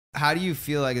How do you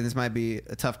feel like, and this might be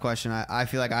a tough question, I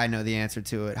feel like I know the answer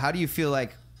to it. How do you feel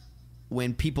like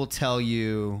when people tell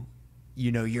you,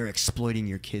 you're exploiting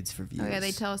your kids for views? Oh yeah,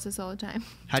 they tell us this all the time.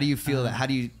 How do you feel that? How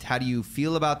do you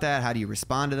feel about that? How do you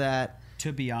respond to that?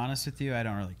 To be honest with you, I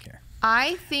don't really care.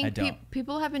 I think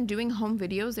people have been doing home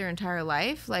videos their entire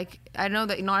life. Like, I know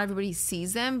that not everybody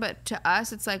sees them, but to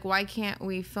us, it's like, why can't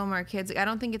we film our kids? I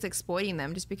don't think it's exploiting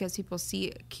them just because people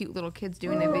see cute little kids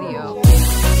doing a video.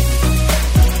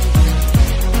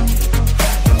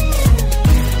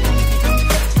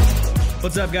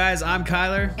 What's up, guys? I'm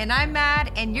Kyler. And I'm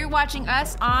Mad, and you're watching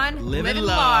us on Living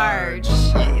Large.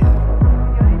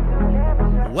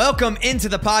 Welcome into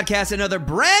the podcast, another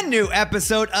brand new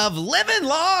episode of Living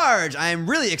Large. I am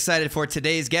really excited for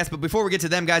today's guest, but before we get to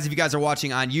them, guys, if you guys are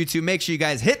watching on YouTube, make sure you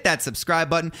guys hit that subscribe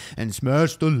button and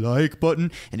smash the like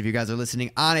button. And if you guys are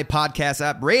listening on a podcast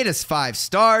app, rate us 5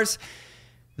 stars.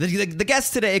 The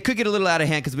guests today, it could get a little out of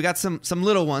hand because we got some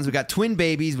little ones. We got twin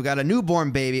babies, we got a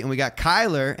newborn baby, and we got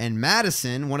Kyler and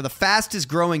Madison, one of the fastest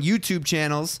growing YouTube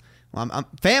channels,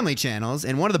 family channels,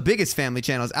 and one of the biggest family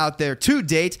channels out there to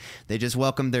date. They just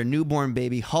welcomed their newborn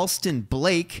baby, Halston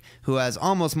Blake, who has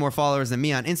almost more followers than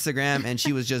me on Instagram, and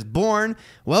she was just born.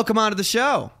 Welcome onto the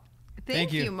show.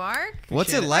 Thank you, Mark.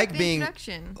 What's it like being...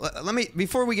 Introduction.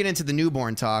 Before we get into the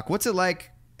newborn talk, what's it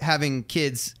like having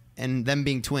kids and them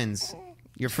being twins?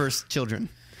 Your first children.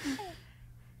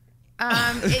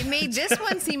 It made this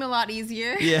one seem a lot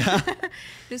easier. Yeah.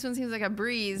 This one seems like a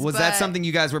breeze. Was that something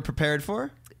you guys were prepared for?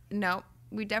 No,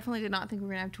 we definitely did not think we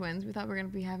were going to have twins. We thought we were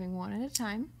going to be having one at a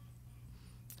time.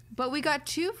 But we got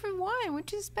 2 for 1,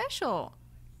 which is special.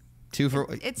 2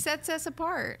 for... It sets us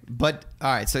apart. But,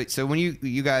 all right, so when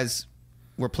you guys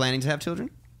were planning to have children?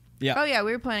 Yeah. Oh, yeah,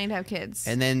 we were planning to have kids.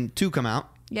 And then 2 come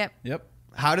out? Yep.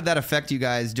 How did that affect you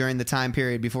guys during the time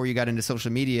period before you got into social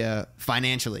media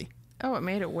financially? Oh, it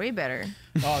made it way better.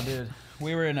 Oh, dude.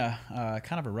 We were in a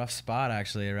kind of a rough spot,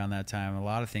 actually, around that time. A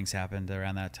lot of things happened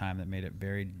around that time that made it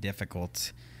very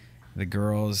difficult. The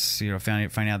girls,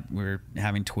 finding out we were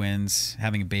having twins,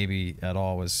 having a baby at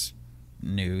all was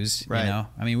news, right.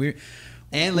 I mean,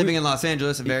 And living in Los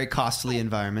Angeles, a very costly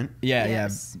environment. Yeah,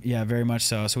 very much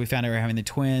so. So we found out we were having the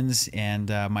twins, and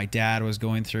my dad was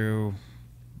going through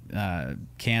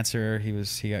cancer.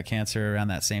 He got cancer around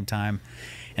that same time,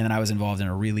 and then I was involved in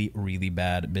a really, really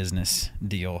bad business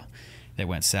deal that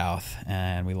went south,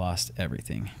 and we lost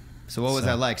everything. So what was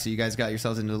that like? So you guys got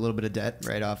yourselves into a little bit of debt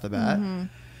right off the bat? Mm-hmm.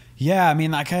 Yeah, I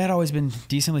mean, like I had always been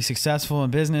decently successful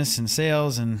in business and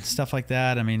sales and stuff like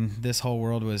that. I mean, this whole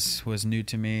world was new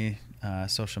to me.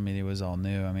 Social media was all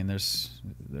new. I mean,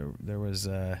 there was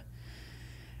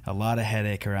a lot of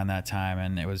headache around that time,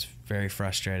 and it was very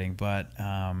frustrating. But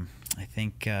I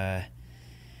think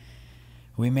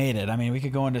we made it. I mean, we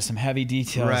could go into some heavy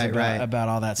details about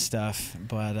all that stuff.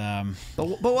 But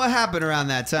what happened around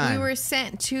that time? We were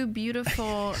sent 2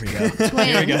 beautiful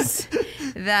twins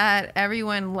that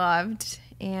everyone loved.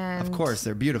 And of course,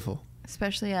 they're beautiful.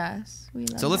 Especially us.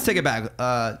 So let's take it back.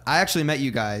 I actually met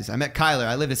you guys. I met Kyler.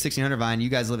 I lived at 1600 Vine. You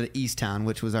guys lived at Easttown,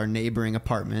 which was our neighboring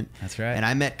apartment. That's right. And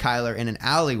I met Kyler in an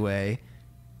alleyway,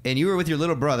 and you were with your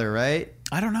little brother, right?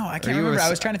 I don't know. I can't remember. I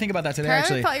was trying to think about that today,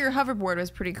 actually. I thought your hoverboard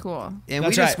was pretty cool. And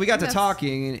we got to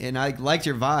talking, and I liked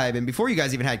your vibe. And before you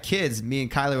guys even had kids, me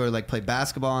and Kyler would like play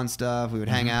basketball and stuff. We would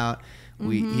hang out.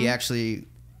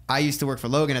 I used to work for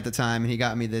Logan at the time, and he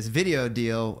got me this video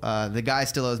deal. The guy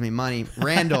still owes me money.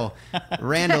 Randall,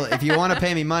 if you want to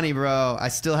pay me money, bro, I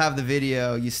still have the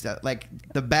video. Like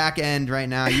the back end right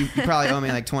now, you probably owe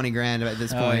me like 20 grand at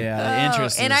this point. Oh, yeah. The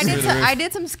interest and is I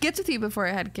did some skits with you before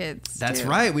I had kids. That's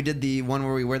right. We did the one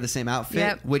where we wear the same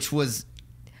outfit, which was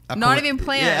not even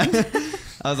planned. Yeah.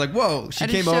 I was like, whoa. She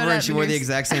came over and she wore the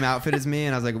exact same outfit as me,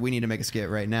 and I was like, we need to make a skit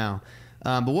right now.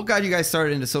 But what got you guys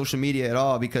started into social media at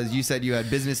all? Because you said you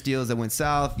had business deals that went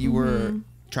south. You were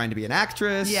trying to be an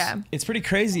actress. Yeah. It's pretty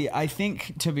crazy. I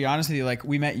think, to be honest with you, like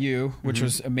we met you, which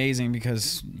was amazing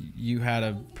because you had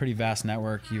a pretty vast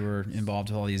network. You were involved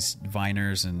with all these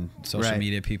Viners and social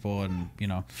media people. And,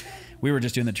 we were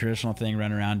just doing the traditional thing,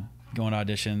 running around, going to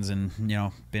auditions and,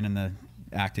 been in the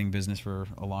acting business for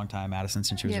a long time. Madison,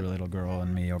 since she was a little girl,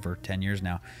 and me over 10 years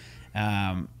now.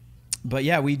 But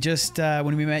yeah, we just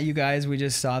when we met you guys, we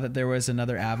just saw that there was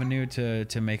another avenue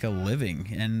to make a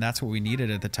living, and that's what we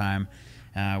needed at the time,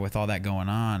 with all that going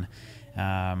on.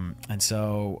 And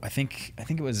so I think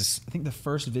the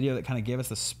first video that kind of gave us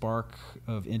the spark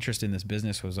of interest in this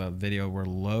business was a video where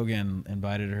Logan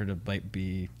invited her to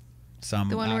be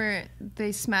the one where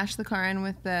they smashed the car in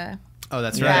with the... Oh,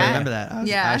 that's right. I remember that.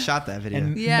 I shot that video.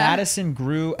 And Madison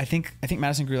grew, I think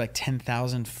Madison grew like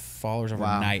 10,000 followers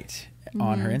overnight.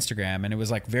 on her Instagram, and it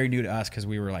was like very new to us because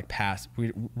we were like past,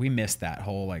 we missed that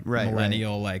whole like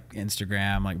millennial like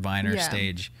Instagram like Viner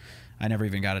stage. I never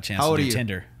even got a chance to do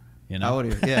Tinder. You know? How old are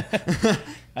you? Yeah.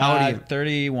 How old are you?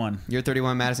 31. You're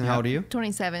 31, Madison. How old are you?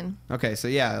 27. Okay, so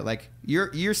yeah, like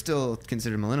you're still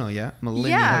considered millennial, yeah?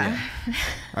 Yeah.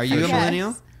 Are you a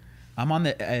millennial? I'm on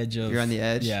the edge of. You're on the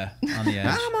edge? Yeah, on the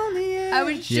edge. I'm on the edge. I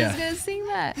was just gonna sing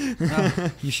that.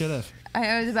 Oh, you should have.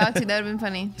 I was about to. That would have been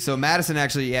funny. So Madison,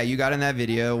 actually, you got in that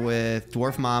video with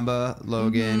Dwarf Mamba,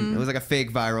 Logan. It was like a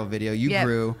fake viral video. You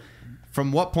grew.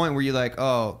 From what point were you like,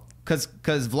 oh,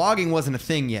 because vlogging wasn't a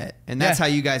thing yet, and that's how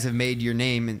you guys have made your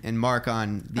name and mark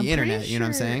on the internet. You know what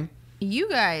I'm saying? You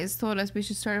guys told us we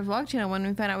should start a vlog channel when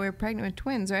we found out we were pregnant with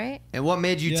twins, right? And what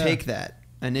made you take that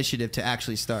initiative to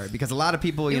actually start? Because a lot of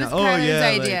people, it was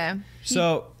Kyler's idea.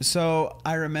 So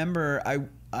I remember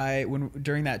when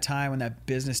during that time when that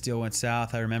business deal went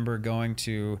south, I remember going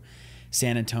to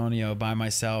San Antonio by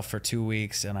myself for 2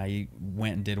 weeks, and I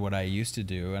went and did what I used to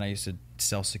do, and I used to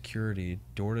sell security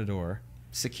door to door.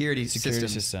 Security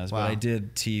systems. Wow. But I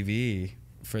did TV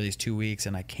for these 2 weeks,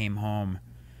 and I came home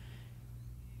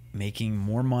making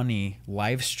more money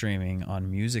live streaming on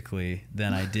Musical.ly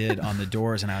than I did on the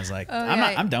doors, and I was like,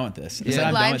 I'm done with this. I said,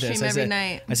 I'm done with this. Every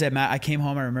night. I said, Matt, I came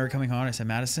home. I remember coming home. And I said,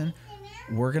 Madison,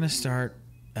 we're gonna start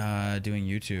doing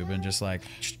YouTube and just like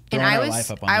throwing our life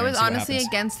up on there. I was honestly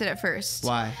against it at first.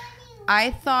 Why?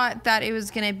 I thought that it was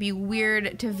going to be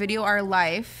weird to video our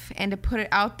life and to put it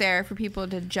out there for people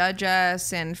to judge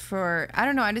us, and for, I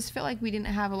don't know, I just felt like we didn't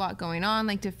have a lot going on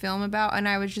like to film about, and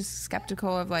I was just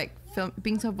skeptical of like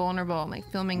being so vulnerable and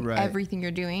like filming everything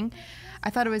you're doing. I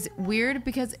thought it was weird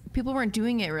because people weren't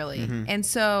doing it really. And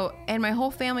so, and my whole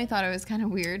family thought it was kind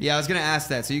of weird. Yeah, I was going to ask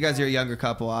that. So you guys are a younger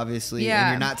couple, obviously, and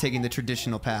you're not taking the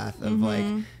traditional path of like,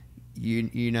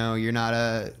 you know, you're not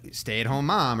a stay-at-home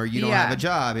mom, or you don't have a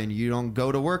job, and you don't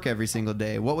go to work every single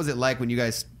day. What was it like when you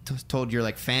guys told your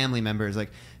like family members like,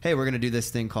 hey, we're gonna do this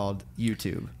thing called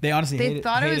YouTube? They honestly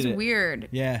thought it was weird.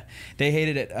 Yeah, they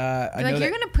hated it. Like,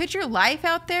 you're gonna put your life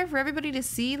out there for everybody to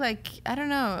see? Like, I don't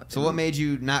know. So what made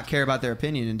you not care about their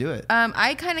opinion and do it?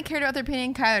 I kind of cared about their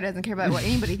opinion. Kyler doesn't care about what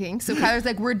anybody thinks. So Kyler's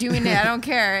like, we're doing it, I don't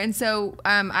care. And so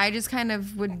I just kind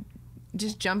of would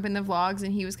just jump in the vlogs,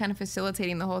 and he was kind of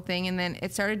facilitating the whole thing, and then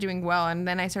it started doing well, and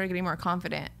then I started getting more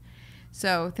confident.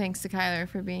 So thanks to Kyler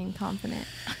for being confident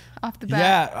off the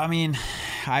bat. Yeah, I mean,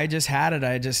 I just had it.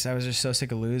 I was just so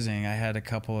sick of losing. I had a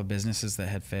couple of businesses that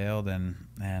had failed, and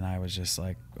I was just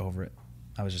like over it.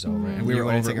 I was just over it. And we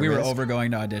were over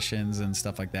going to auditions and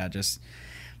stuff like that. Just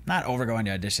not over going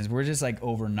to auditions. We were just like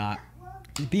over not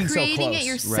being creating so close. It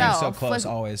yourself, so close,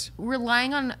 like, always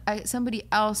relying on somebody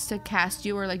else to cast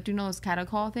you or like doing all those cattle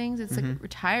call things. It's like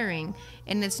retiring,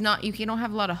 and it's not, you don't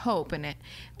have a lot of hope in it.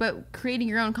 But creating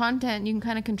your own content, you can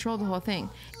kind of control the whole thing,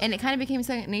 and it kind of became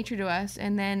second nature to us.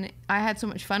 And then I had so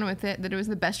much fun with it that it was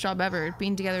the best job ever,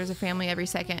 being together as a family every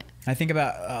second. I think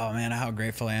about, oh man, how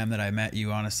grateful I am that I met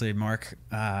you. Honestly, Mark,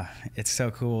 it's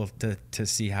so cool to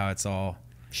see how it's all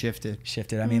shifted.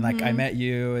 I mean, like, I met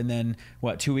you, and then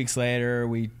 2 weeks later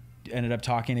we ended up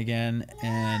talking again,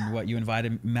 and you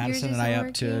invited Madison and I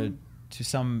up to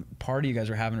some party you guys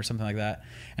were having or something like that.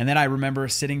 And then I remember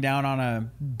sitting down on a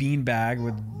beanbag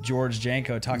with George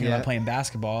Janko talking about playing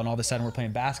basketball, and all of a sudden we're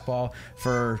playing basketball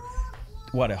for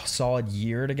a solid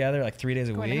year together, like 3 days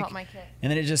a week. And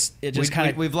then it just kind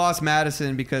of, we've lost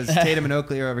Madison because Tatum and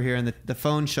Oakley are over here, and the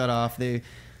phone shut off.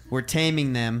 We're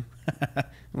taming them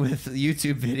with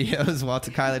YouTube videos while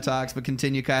Kyler talks, but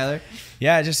continue, Kyler.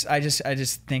 Yeah, I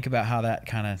just think about how that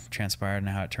kind of transpired and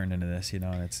how it turned into this, and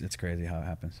it's crazy how it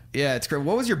happens. Yeah, it's great.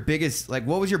 What was your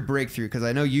breakthrough? Because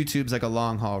I know YouTube's like a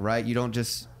long haul, right? You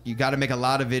got to make a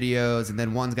lot of videos, and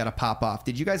then one's got to pop off.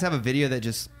 Did you guys have a video that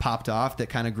just popped off that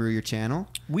kind of grew your channel?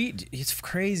 It's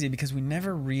crazy because we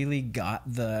never really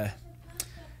got the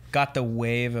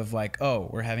wave of like, oh,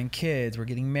 we're having kids, we're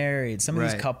getting married. Some of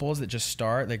these couples that just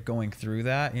start like going through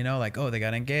that, like, oh, they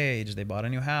got engaged, they bought a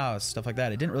new house, stuff like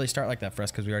that. It didn't really start like that for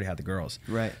us because we already had the girls.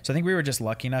 Right. So I think we were just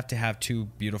lucky enough to have two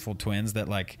beautiful twins that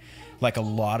like a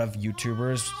lot of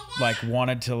YouTubers like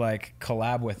wanted to like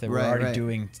collab with. That were already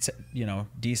doing,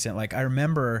 decent. Like I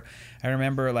remember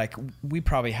like we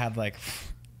probably had like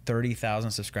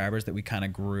 30,000 subscribers that we kind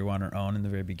of grew on our own in the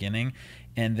very beginning.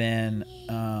 And then,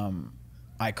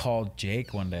 I called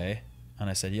Jake one day and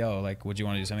I said, yo, like, would you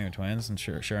want to do something with twins? And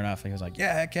sure enough, he was like,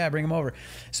 yeah, heck yeah, bring them over.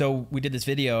 So we did this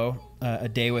video, a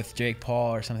day with Jake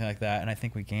Paul or something like that. And I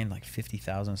think we gained like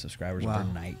 50,000 subscribers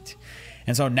overnight.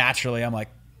 And so naturally I'm like,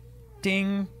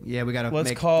 ding. Yeah, we gotta.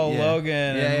 Let's call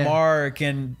Logan and Mark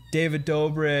and David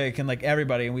Dobrik and like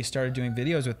everybody, and we started doing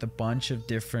videos with a bunch of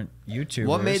different YouTubers.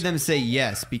 What made them say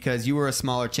yes? Because you were a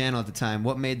smaller channel at the time.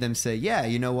 What made them say, yeah,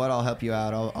 you know what? I'll help you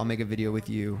out. I'll make a video with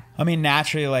you. I mean,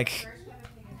 naturally, like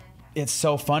it's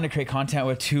so fun to create content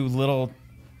with two little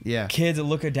kids that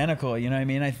look identical. You know what I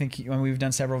mean? I think when we've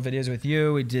done several videos with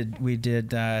you, we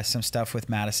did some stuff with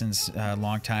Madison's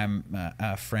longtime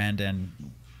friend and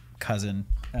cousin.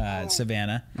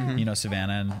 Savannah, you know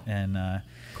Savannah and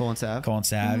Cole and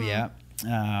Sav. Yeah.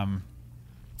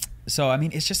 So I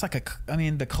mean, it's just like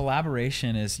the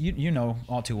collaboration is you know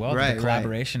all too well. Right, the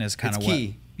collaboration is kind of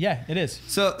key. Yeah, it is.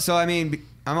 So I mean,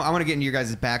 I want to get into your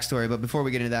guys' backstory, but before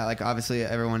we get into that, like obviously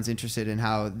everyone's interested in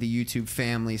how the YouTube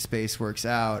family space works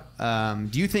out.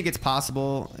 Do you think it's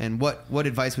possible, and what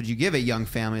advice would you give a young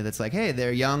family that's like, hey,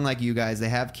 they're young like you guys, they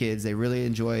have kids, they really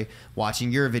enjoy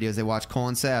watching your videos, they watch Cole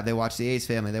and Sav, they watch the Ace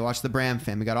family, they watch the Bram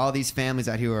family, we got all these families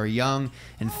out here who are young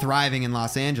and thriving in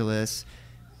Los Angeles.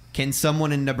 Can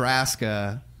someone in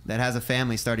Nebraska that has a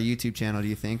family start a YouTube channel, do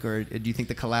you think, or do you think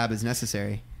the collab is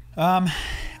necessary?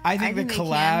 I think the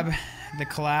collab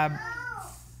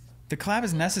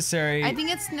is necessary. I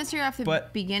think it's necessary off the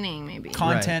beginning, maybe.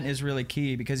 Content is really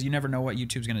key because you never know what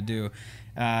YouTube's going to do.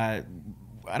 I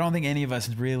don't think any of us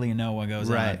really know what goes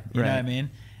on. You know what I mean?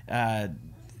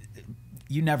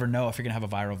 You never know if you're going to have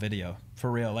a viral video. For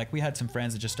real. Like, we had some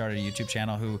friends that just started a YouTube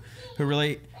channel who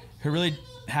really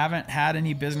haven't had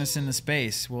any business in the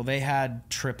space. Well, they had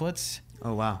triplets.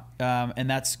 Oh, wow. And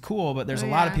that's cool, but there's a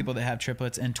lot of people that have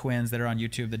triplets and twins that are on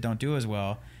YouTube that don't do as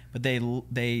well. But they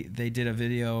did a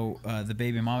video, the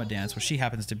baby mama dance, where she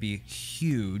happens to be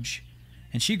huge,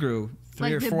 and she grew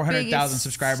 300,000 or 400,000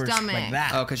 subscribers like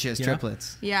that. Oh, because she has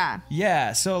triplets. Yeah.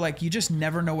 Yeah. So like, you just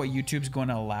never know what YouTube's going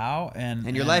to allow,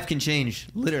 and your life can change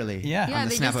literally. Yeah. Yeah.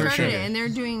 They just started it, and they're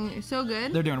doing so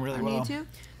good. They're doing really well on YouTube.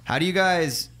 How do you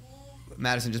guys?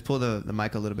 Madison, just pull the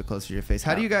mic a little bit closer to your face.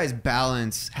 How do you guys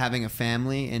balance having a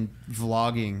family and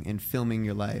vlogging and filming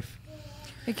your life?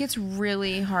 It gets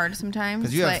really hard sometimes.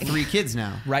 Because you have 3 kids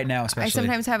now. Right now, especially. I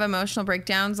sometimes have emotional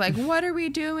breakdowns like, what are we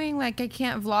doing? Like, I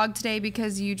can't vlog today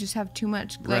because you just have too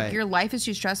much. Like, your life is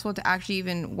too stressful to actually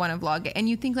even want to vlog it. And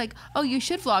you think like, oh, you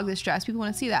should vlog this stress. People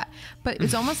want to see that. But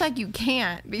it's almost like you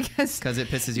can't because it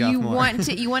pisses you off more.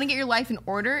 You want to get your life in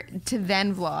order to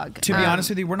then vlog. To be honest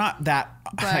with you, we're not that.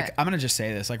 Like, I'm going to just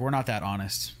say this. Like, we're not that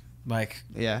honest. Like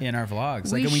in our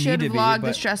vlogs, we should need to vlog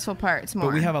the stressful parts more.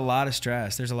 But we have a lot of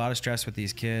stress. There's a lot of stress with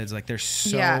these kids. Like, they're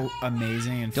so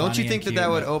amazing and don't funny you think that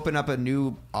would open up a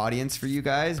new audience for you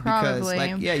guys? Probably.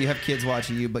 Because you have kids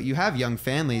watching you, but you have young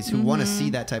families who want to see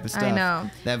that type of stuff. I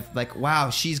know. That like, wow,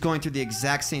 she's going through the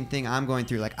exact same thing I'm going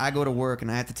through. Like, I go to work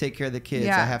and I have to take care of the kids.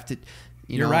 I have to.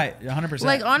 You're right, 100%.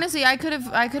 Like, honestly, I could have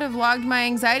vlogged my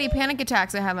anxiety panic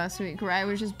attacks I had last week, where I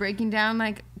was just breaking down,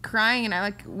 like crying, and I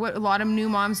like what a lot of new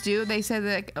moms do. They said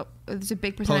that there's a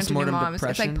big percentage of new moms.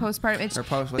 Depression? It's like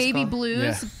postpartum. It's baby blues.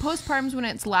 Yeah. Postpartum's when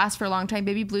it lasts for a long time.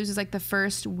 Baby blues is like the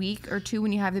first week or 2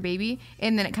 when you have the baby,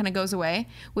 and then it kind of goes away,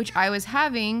 which I was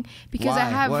having because I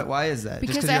have. Why is that?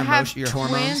 Because I have your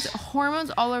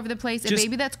hormones all over the place. A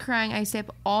baby that's crying, I stay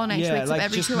up all night. She wakes up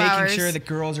every 2 hours. Just making sure the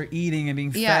girls are eating and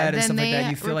being fed and stuff like that.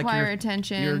 You feel like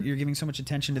attention. You're giving so much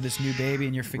attention to this new baby,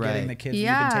 and you're forgetting the kids that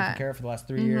you've been taking care of for the last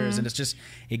 3 years, and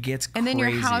it gets crazy. And then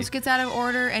your house gets out of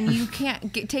order, and you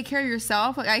can't take care of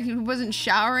yourself. Like, I wasn't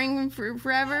showering for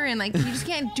forever, and like, you just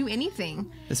can't do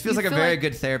anything. This feels like a very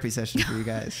good therapy session for you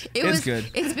guys. It's good.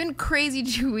 It's been crazy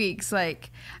 2 weeks.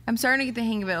 Like, I'm starting to get the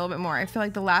hang of it a little bit more. I feel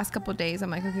like the last couple of days, I'm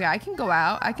like, okay, I can go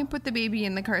out. I can put the baby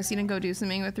in the car seat and go do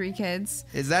something with 3 kids.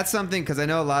 Is that something? Because I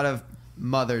know a lot of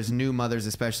mothers, new mothers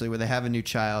especially, where they have a new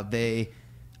child, they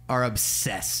are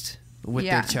obsessed with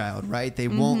their child, right? They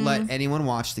won't let anyone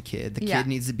watch the kid. The kid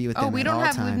needs to be with them at all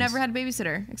times. We've never had a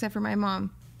babysitter except for my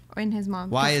mom and his mom.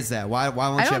 Why is that? Why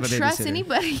won't you have a babysitter? I don't trust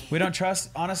anybody. We don't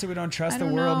trust the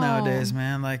world nowadays,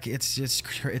 man. Like, it's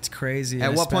crazy.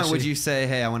 At what point would you say,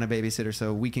 hey, I want a babysitter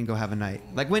so we can go have a night?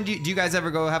 Like, when do you guys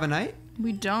ever go have a night?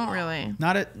 We don't really.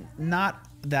 Not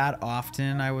that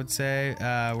often, I would say.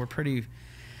 We're pretty...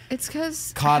 It's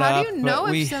because how do you know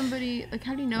if somebody like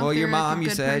how do you know? Well, if your mom, like a you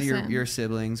good said person? your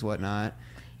siblings, whatnot.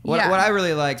 What I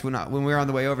really liked when we were on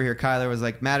the way over here, Kyler was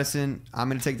like, Madison, I'm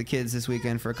gonna take the kids this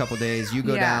weekend for a couple days. You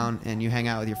go down and you hang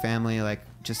out with your family, like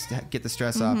just to get the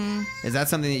stress off. Is that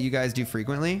something that you guys do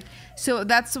frequently? So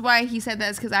that's why he said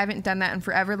that, is because I haven't done that in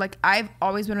forever. Like, I've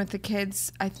always been with the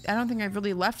kids. I don't think I've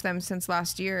really left them since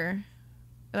last year.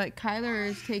 Like Kyler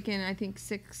has taken, I think,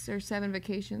 6 or 7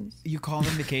 vacations. You call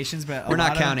them vacations, but we're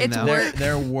not counting it's though.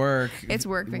 They're work. It's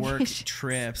work vacations.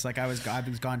 Trips. Like I was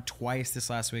gone twice this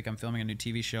last week. I'm filming a new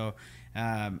TV show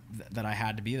that I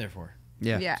had to be there for.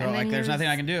 Yeah. So like, there's nothing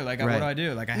I can do. Like, what do I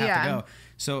do? Like, I have to go.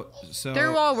 So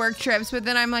they're all work trips, but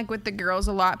then I'm like with the girls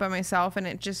a lot by myself, and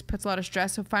it just puts a lot of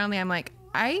stress. So finally, I'm like,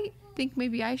 I think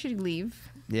maybe I should leave.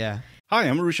 Yeah. Hi,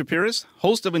 I'm Arusha Pires,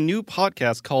 host of a new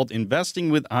podcast called Investing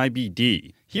with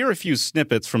IBD. Here are a few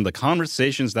snippets from the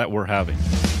conversations that we're having.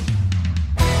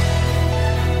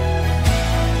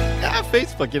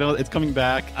 Facebook, it's coming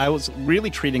back. I was really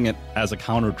treating it as a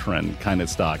counter trend kind of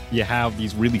stock. You have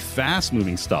these really fast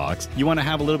moving stocks. You want to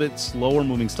have a little bit slower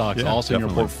moving stocks also in your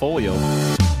portfolio.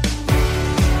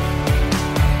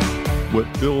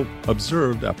 What Bill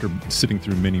observed after sitting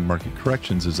through many market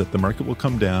corrections is that the market will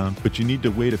come down, but you need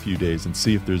to wait a few days and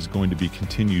see if there's going to be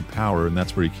continued power, and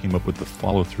that's where he came up with the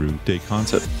follow-through day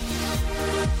concept.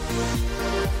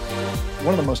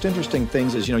 One of the most interesting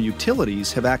things is,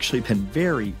 utilities have actually been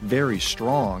very, very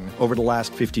strong over the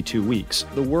last 52 weeks.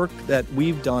 The work that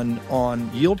we've done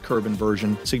on yield curve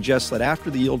inversion suggests that after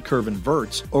the yield curve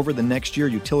inverts, over the next year,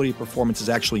 utility performance is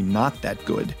actually not that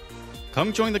good.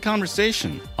 Come join the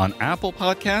conversation on Apple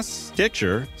Podcasts,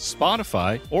 Stitcher,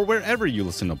 Spotify, or wherever you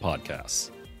listen to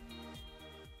podcasts.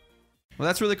 Well,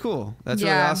 that's really cool. That's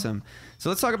really awesome. So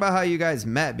let's talk about how you guys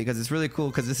met, because it's really cool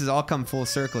because this has all come full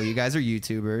circle. You guys are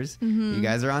YouTubers. Mm-hmm. You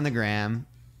guys are on the gram,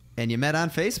 and you met on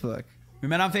Facebook. We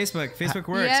met on Facebook. Facebook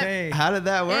works. Yep. Hey. How did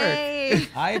that work? Hey.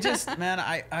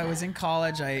 I was in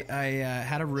college. I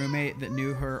had a roommate that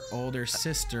knew her older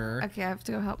sister. Okay, I have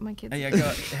to go help my kids. Yeah,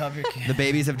 go help your kids. The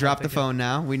babies have dropped the phone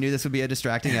now. We knew this would be a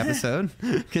distracting episode.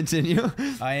 Continue.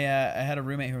 I had a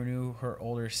roommate who knew her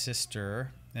older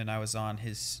sister, and I was on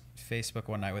his Facebook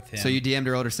one night with him. So you DM'd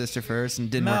her older sister first and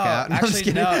didn't work out?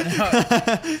 Actually, no.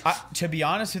 To be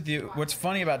honest with you, what's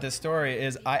funny about this story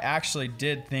is I actually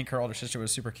did think her older sister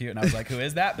was super cute, and I was like, "Who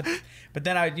is that?" But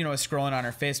then I, was scrolling on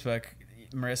her Facebook.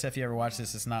 Marissa, if you ever watch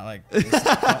this, it's not like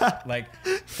like.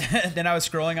 Then I was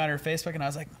scrolling on her Facebook, and I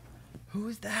was like, "Who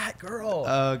is that girl?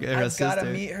 Oh, okay, I've got to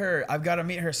meet her. I've got to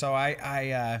meet her." So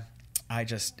I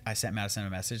sent Madison a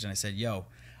message, and I said, "Yo,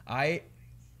 I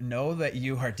know that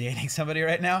you are dating somebody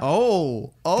right now."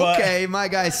 Oh, okay, my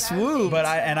guy Swoop. But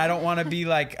I don't want to be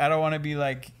like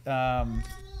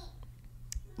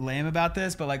lame about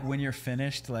this, but like when you're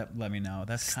finished, let me know.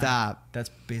 That's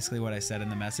basically what I said in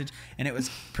the message, and it was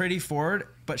pretty forward,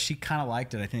 but she kind of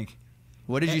liked it, I think.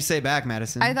 What did you say back,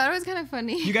 Madison? I thought it was kind of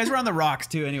funny. You guys were on the rocks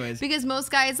too, anyways. Because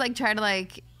most guys try to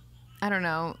I don't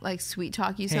know, sweet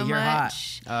talk you so you're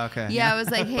much. Hot. Okay. Yeah, I was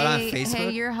like,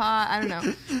 hey, you're hot. I don't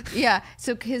know. Yeah,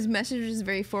 so his message was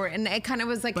very forward, and it kind of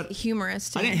was humorous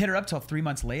too. I didn't hit her up till 3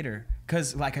 months later,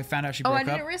 because I found out she broke up.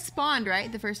 Oh, I didn't respond,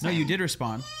 right, the first time? No, you did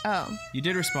respond. Oh. You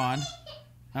did respond.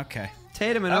 Okay.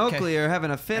 Tatum and Oakley are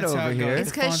having a fit over here. It's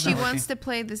because she wants to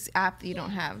play this app that you don't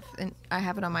have, and I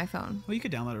have it on my phone. Well, you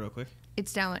could download it real quick.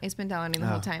 It's been downloading the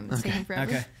whole time. It's taking forever.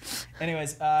 Okay.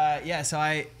 Anyways, so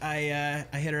I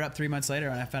hit her up 3 months later,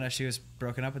 and I found out she was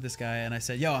broken up with this guy, and I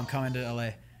said, "Yo, I'm coming to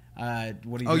LA.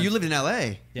 What are you doing?" You lived in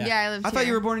LA? Yeah, I lived here. I thought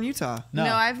you were born in Utah.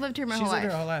 No, I've lived here my whole life. She's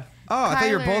lived her whole life. Oh, I thought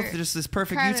you were Kyler- both just this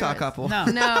perfect Kyler Utah was. couple. No.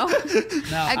 No.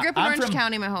 I grew up in I'm Orange from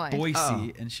County my whole life.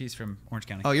 Boise, and she's from Orange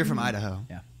County. Oh, you're from Idaho.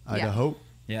 Yeah. Idaho.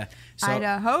 Yeah. So,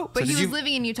 Idaho. But So he did was you-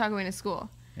 living in Utah going to school.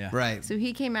 Yeah. Right. So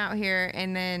he came out here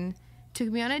and then took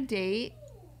me on a date.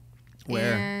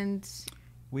 Where? And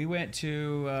We went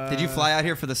to. Did you fly out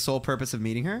here for the sole purpose of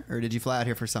meeting her, or did you fly out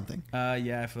here for something?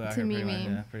 Yeah, I flew out To here meet pretty much,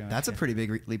 me. yeah, pretty much. That's a pretty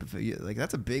big leap of faith.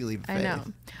 That's a big leap of faith. I know.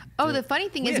 Oh, the funny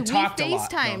thing We is had we talked a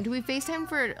lot, FaceTimed. though. We FaceTimed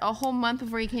for a whole month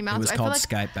before he came out. It was so called I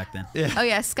feel Skype back then. Oh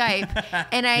yeah, Skype.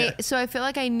 And so I feel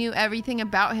like I knew everything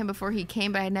about him before he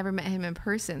came, but I had never met him in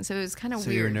person. So it was kind of So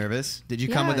weird. you were nervous? Did you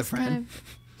come with a friend?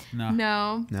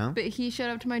 No. No. But he showed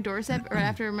up to my doorstep right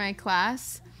after my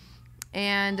class.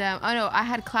 And I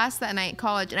had class that night,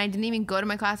 college, and I didn't even go to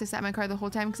my class. I sat in my car the whole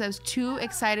time because I was too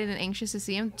excited and anxious to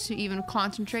see him to even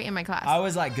concentrate in my class. I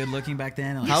was good looking back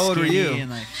then. And, How old were skinny you?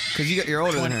 And, Because you're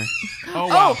older than her. oh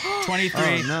wow, 23.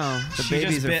 Oh no, the She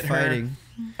babies just are bit fighting.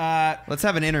 her. Let's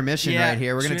have an intermission right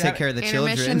here. We're gonna take care of the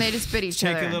Intermission, children. they just bit each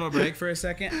Take other. a little break for a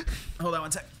second. Hold on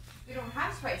one sec. We don't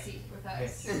have spicy with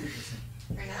us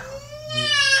right now.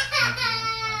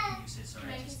 Can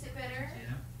I kiss it better?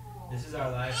 This is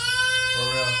our life. For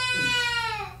real.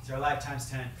 It's our life times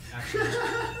 10, actually.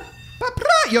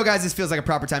 Yo, guys, this feels like a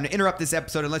proper time to interrupt this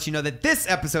episode and let you know that this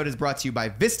episode is brought to you by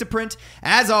Vistaprint.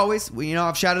 As always,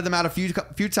 I've shouted them out a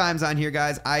few times on here,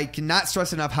 guys. I cannot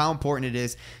stress enough how important it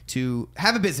is to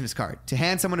have a business card, to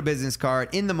hand someone a business card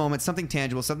in the moment, something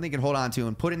tangible, something they can hold on to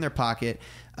and put in their pocket,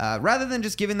 rather than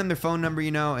just giving them their phone number,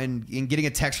 and getting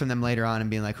a text from them later on and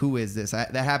being like, who is this?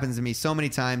 That happens to me so many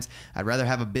times. I'd rather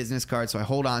have a business card, so I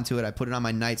hold on to it. I put it on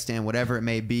my nightstand, whatever it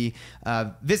may be.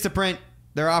 Vistaprint,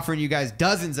 they're offering you guys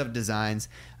dozens of designs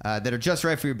that are just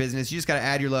right for your business. You just got to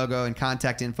add your logo and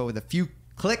contact info with a few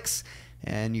clicks,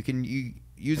 and you can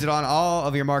use it on all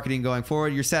of your marketing going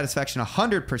forward. Your satisfaction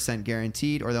 100%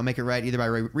 guaranteed, or they'll make it right either by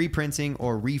reprinting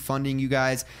or refunding you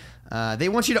guys. They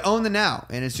want you to own the now,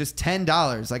 and it's just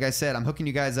 $10. Like I said, I'm hooking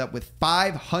you guys up with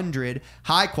 500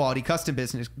 high-quality custom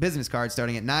business cards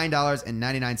starting at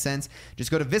 $9.99. Just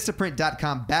go to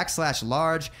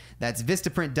Vistaprint.com/large. That's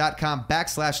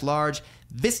Vistaprint.com/large.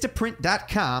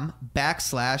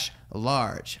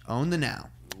 Vistaprint.com/large. Own the now.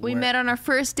 We met on our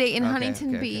first date in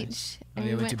Huntington Beach. And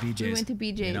we went to BJ's. We went to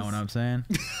BJ's. You know what I'm saying?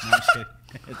 No, I'm just kidding.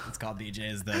 It's called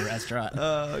BJ's, the restaurant.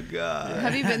 Oh, God.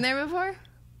 Have you been there before?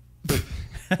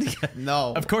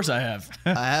 No. Of course I have.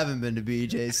 I haven't been to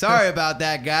BJ. Sorry about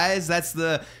that, guys. That's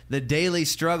the daily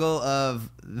struggle of...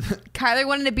 Kyler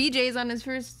wanted a BJ's on his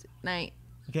first night.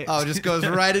 Okay. Oh, just goes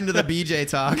right into the BJ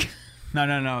talk.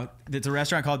 No. It's a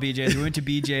restaurant called BJ's. We went to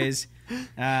BJ's,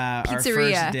 our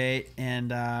Pizzeria. first date,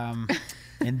 and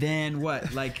then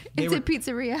what? Like It's a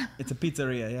pizzeria. It's a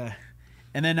pizzeria, yeah.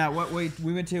 And then we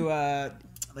went to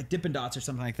like Dippin' Dots or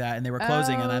something like that, and they were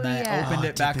closing, and then I opened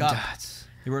it back up.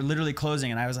 They were literally closing,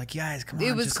 and I was like, guys, come on.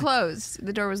 It was closed.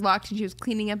 The door was locked, and she was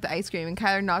cleaning up the ice cream. And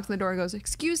Kyler knocks on the door and goes,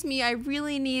 "Excuse me, I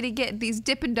really need to get these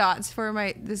Dippin' Dots for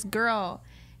this girl.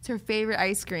 It's her favorite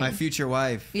ice cream." My future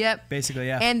wife. Yep. Basically,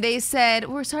 yeah. And they said,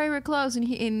 "We're sorry, we're closed."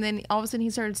 And then all of a sudden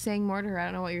he started saying more to her. I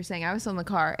don't know what you're saying. I was still in the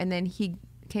car, and then he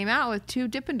came out with 2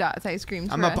 Dippin' Dots ice creams.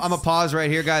 I'm a pause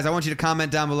right here, guys. I want you to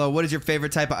comment down below. What is your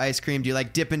favorite type of ice cream? Do you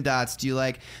like Dippin' Dots? Do you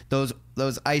like those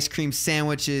ice cream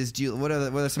sandwiches? What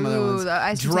are some other ones? The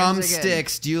ice cream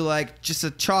Drumsticks. Do you like just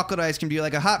a chocolate ice cream? Do you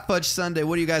like a hot fudge sundae?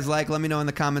 What do you guys like? Let me know in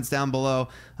the comments down below.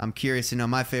 I'm curious to know.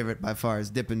 My favorite by far is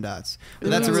Dippin' Dots.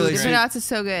 But that's a really Dippin' Dots is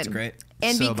so good. It's great.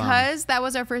 And So because that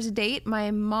was our first date, my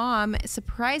mom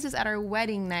surprised us at our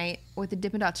wedding night with a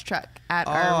Dippin' Dots truck at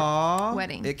our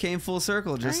wedding. It came full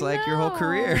circle, just like your whole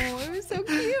career. It was so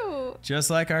cute.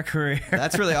 Just like our career.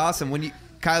 That's really awesome.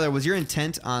 Kyler, was your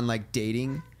intent on like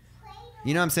dating?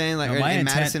 You know what I'm saying? Like, No, my and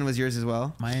intent- Madison was yours as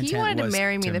well. My intent He wanted to was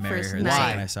marry me the marry first her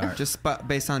night. when I saw her. Just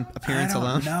based on appearance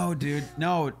alone. No, dude.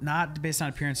 No, not based on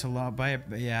appearance alone.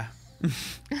 But yeah.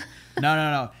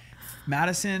 No.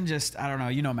 Madison, I don't know.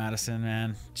 You know Madison,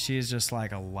 man. She's just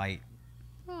like a light.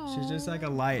 Aww. She's just like a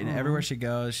light. And everywhere she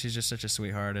goes, she's just such a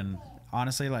sweetheart. And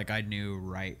honestly, like I knew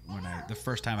right the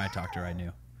first time I talked to her, I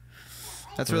knew.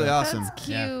 That's really awesome. That's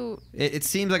cute. Yeah. It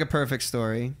seems like a perfect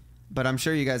story, but I'm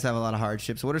sure you guys have a lot of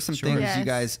hardships. What are some things Yes. you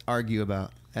guys argue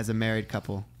about as a married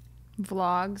couple?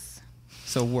 Vlogs.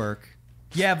 So work.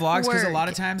 Yeah, vlogs, because a Work. lot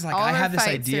of times, like All I of our have this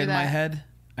fights idea are in my that. head.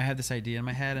 I have this idea in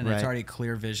my head, and it's Right. already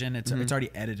clear vision. It's already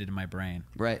edited in my brain.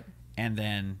 Right. And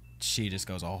then she just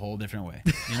goes a whole different way.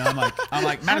 You know, I'm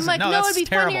like, Madison, I'm like, no, that's it'd be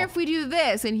terrible. funnier if we do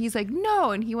this. And he's like,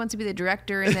 no. And he wants to be the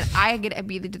director, and then I get to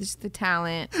be the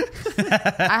talent. I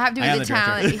have to be I am the the director.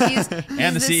 talent. He's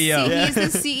And the CEO. He's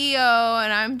the CEO,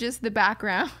 and I'm just the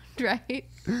background, right?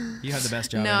 You have the best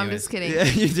job. No, I'm anyways. just kidding. Yeah,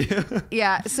 you do.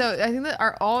 Yeah, so I think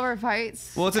that all of our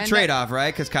fights. Well, it's a end trade-off,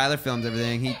 right? Because Kyler films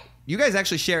everything. You guys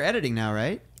actually share editing now,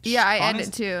 right? Yeah, I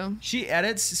Honest- edit too. She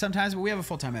edits sometimes, but we have a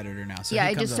full-time editor now. So Yeah,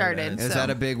 he I comes just over and started. edits. Is So- that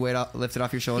a big weight lifted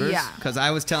off your shoulders? Yeah. Because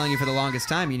I was telling you for the longest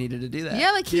time you needed to do that.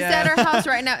 Yeah, like he's Yeah. at our house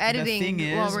right now The editing thing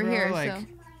is, while we're bro, here. like, So.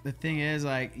 the thing is,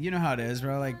 like, you know how it is,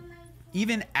 bro. Like,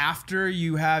 even after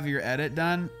you have your edit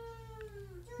done,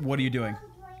 what are you doing?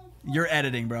 You're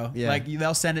editing, bro. Yeah. Like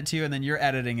they'll send it to you, and then you're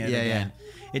editing it Yeah, again.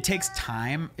 It takes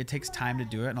time. It takes time to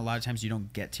do it, and a lot of times you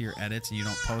don't get to your edits and you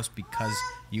don't post because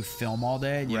you film all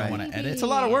day and you Right. don't want to edit. It's a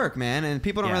lot of work, man, and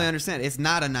people don't Yeah. really understand. It's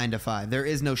not a 9 to 5. There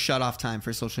is no shut-off time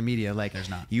for social media. Like, There's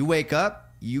not. You wake up,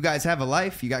 you guys have a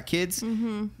life, you got kids,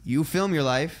 you film your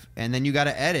life, and then you got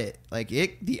to edit. Like,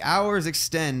 the hours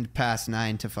extend past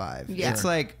 9 to 5. Yeah. It's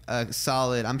like a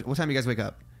solid. What time do you guys wake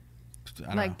up? I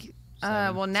don't Like,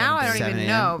 know. well, now I don't 7 even a.m.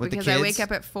 know with the because I kids? wake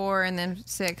up at 4 and then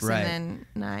 6 Right. and then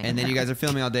 9. And then you guys are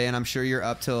filming all day, and I'm sure you're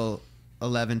up till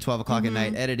 11, 12 o'clock at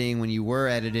night editing when you were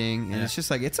editing. And Yeah. it's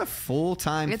just like, it's a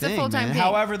full-time It's a thing, full-time man. thing.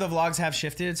 However, the vlogs have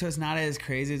shifted, so it's not as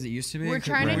crazy as it used to be. We're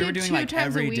trying When to we do were doing 2 like times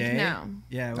a every week day. now.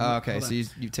 Yeah. Oh, okay, hold so on.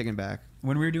 you've taken back.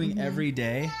 When we were doing every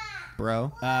day,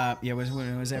 bro? Yeah, it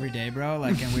was every day, bro.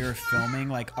 Like, and we were filming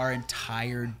like our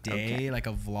entire day, like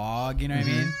a vlog. You know what I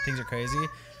mean? Things are crazy,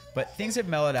 but things have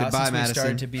mellowed out since we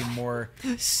started to be more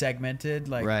segmented,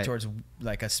 like towards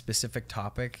like a specific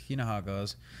topic. You know how it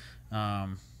goes.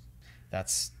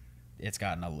 It's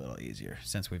gotten a little easier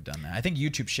since we've done that. I think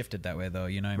YouTube shifted that way, though.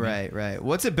 You know what I mean? Right.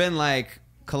 What's it been like?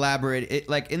 Collaborate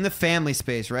like in the family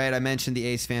space, right? I mentioned the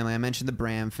Ace family, I mentioned the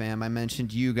Bram fam, I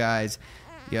mentioned you guys,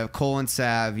 you have Cole and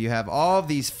Sav, you have all of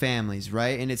these families,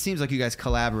 right? And it seems like you guys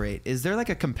collaborate. Is there like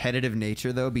a competitive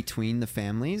nature though between the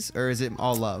families, or is it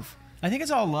all love? I think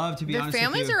it's all love, to be honest. The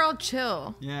families with you. are all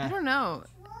chill. Yeah. I don't know.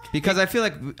 Because I feel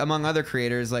like among other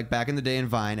creators, like back in the day in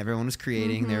Vine, everyone was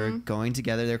creating, they were going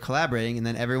together, they're collaborating, and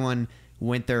then everyone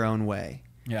went their own way.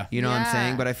 Yeah. You know what I'm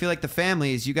saying? But I feel like the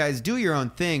families, you guys do your own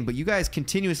thing, but you guys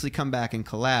continuously come back and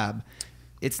collab.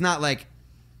 It's not like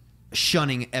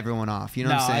shunning everyone off. You know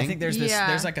what I'm saying? I think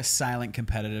there's like a silent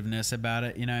competitiveness about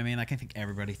it. You know what I mean? Like, I think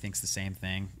everybody thinks the same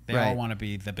thing. They all want to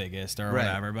be the biggest or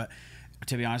whatever. But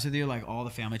to be honest with you, like all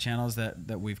the family channels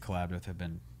that we've collabed with have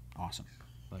been awesome.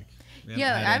 Like, I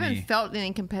haven't felt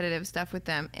any competitive stuff with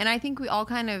them. And I think we all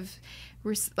kind of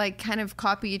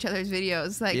copy each other's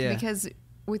videos. Like, because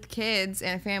with kids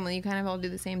and family, you kind of all do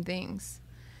the same things.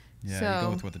 Yeah, so, you go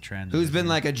with what the trend is. Who's been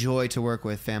like a joy to work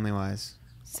with family-wise?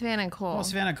 Savannah and Cole. Well,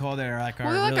 Savannah and Cole, they're like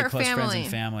our really close friends and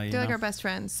family. They're like our best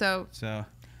friends. So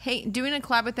hey, doing a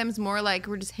collab with them is more like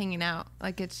we're just hanging out.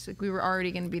 Like, it's like we were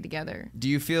already going to be together. Do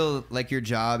you feel like your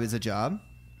job is a job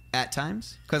at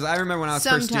times? Because I remember when I was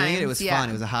first doing it, it was fun.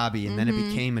 It was a hobby, and then it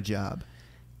became a job.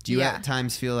 Do you at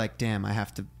times feel like, damn, I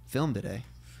have to film today?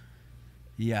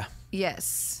 Yeah.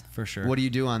 Yes. For sure. What do you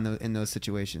do in those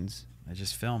situations? I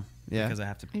just film. Yeah. Because I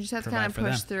have to. You just have to kind of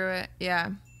push through it. Yeah.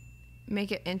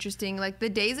 Make it interesting. Like the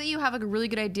days that you have like a really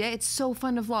good idea, it's so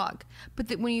fun to vlog. But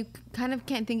when you kind of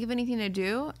can't think of anything to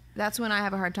do, that's when I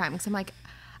have a hard time. Because I'm like,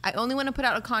 I only want to put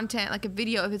out a content, like a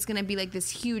video, if it's going to be like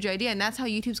this huge idea. And that's how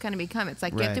YouTube's kind of become. It's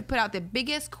like you have to put out the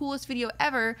biggest, coolest video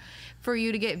ever for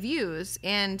you to get views.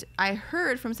 And I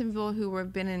heard from some people who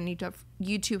have been in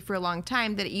YouTube for a long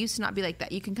time that it used to not be like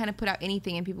that. You can kind of put out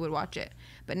anything and people would watch it.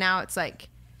 But now it's like,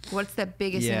 what's the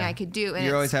biggest thing I could do? And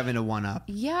you're always having to one-up.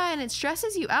 Yeah, and it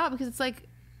stresses you out because it's like,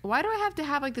 why do I have to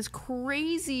have like this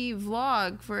crazy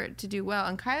vlog for it to do well?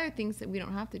 And Kyler thinks that we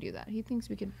don't have to do that. He thinks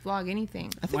we could vlog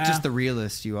anything. I think just the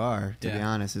realist you are, to be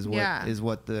honest, is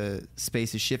what the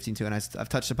space is shifting to. And I've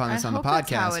touched upon this on the podcast.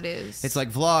 That's how it is. It's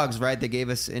like vlogs, right? They gave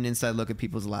us an inside look at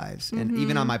people's lives. And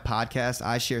even on my podcast,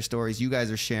 I share stories. You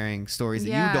guys are sharing stories that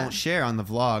you don't share on the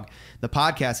vlog. The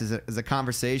podcast is a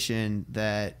conversation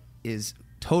that is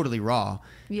totally raw.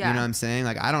 You know what I'm saying?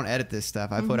 Like, I don't edit this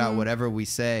stuff. I put out whatever we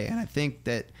say. And I think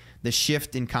that the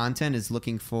shift in content is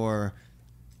looking for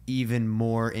even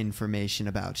more information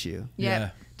about you.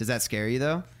 Yeah. Does that scare you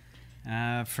though?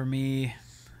 For me,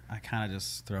 I kind of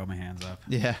just throw my hands up.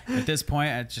 Yeah. At this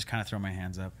point, I just kind of throw my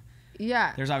hands up.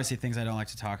 Yeah. There's obviously things I don't like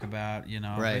to talk about, you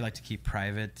know. Right. We like to keep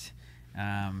private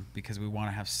because we want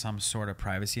to have some sort of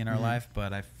privacy in our life.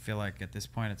 But I feel like at this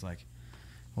point, it's like,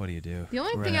 what do you do? The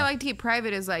only thing I like to keep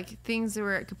private is like things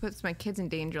where it could put my kids in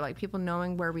danger, like people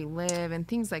knowing where we live and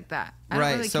things like that. I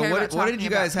don't really so care what about did you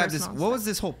guys have this? stuff. What was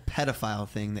this whole pedophile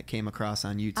thing that came across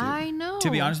on YouTube? I know. To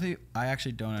be honest with you, I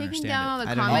actually don't Taking understand down all it. the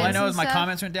All comments I know is my stuff.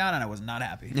 comments went down and I was not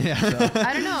happy. Yeah. So,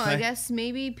 I don't know. I guess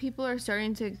maybe people are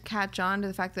starting to catch on to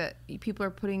the fact that people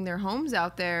are putting their homes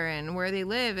out there and where they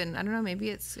live, and I don't know. Maybe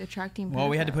it's attracting. Well,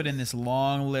 we had to put in this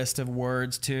long list of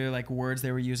words too, like words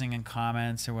they were using in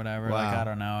comments or whatever. Wow. Like, I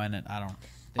don't know, and I don't.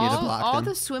 All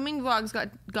the swimming vlogs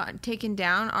got taken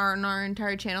down on our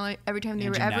entire channel every time they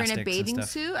were ever in a bathing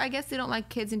suit. I guess they don't like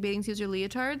kids in bathing suits or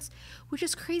leotards, which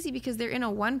is crazy because they're in a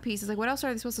one piece. It's like, what else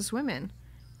are they supposed to swim in?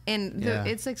 And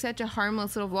it's like such a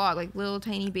harmless little vlog, like little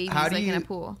tiny babies in a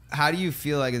pool. How do you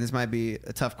feel like, and this might be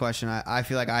a tough question, I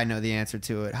feel like I know the answer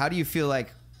to it. How do you feel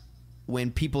like when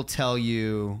people tell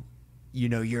you, you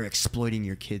know, you're exploiting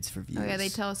your kids for views? Oh yeah, they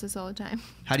tell us this all the time.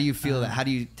 How do you feel that? How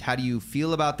do you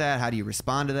feel about that? How do you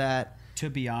respond to that? To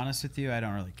be honest with you, I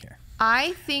don't really care.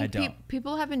 I think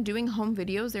people have been doing home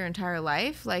videos their entire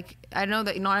life. Like, I know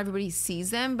that not everybody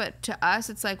sees them, but to us,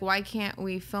 it's like, why can't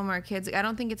we film our kids? I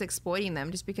don't think it's exploiting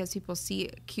them just because people see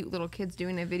cute little kids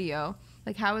doing a video.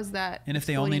 Like, how is that? And if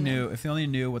they only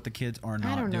knew what the kids are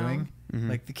not doing,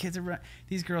 Like the kids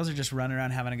these girls are just running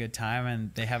around having a good time,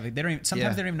 and they don't even,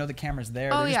 sometimes they don't even know the camera's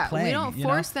there. Oh They're just playing, we don't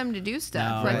force them to do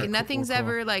stuff. No, like right. nothing's Cool.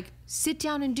 ever like sit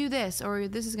down and do this or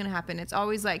this is gonna happen. It's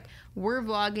always like we're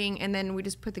vlogging and then we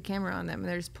just put the camera on them and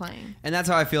they're just playing. And that's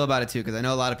how I feel about it too, because I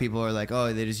know a lot of people are like,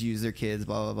 oh, they just use their kids,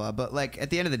 blah blah blah. But like at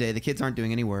the end of the day, the kids aren't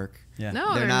doing any work. Yeah. No,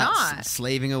 they're they're not not.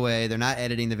 slaving away. They're not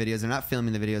editing the videos. They're not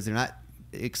filming the videos. They're not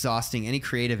exhausting any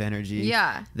creative energy.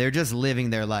 Yeah. They're just living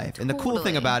their life. And the cool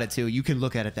thing Totally. about it too, you can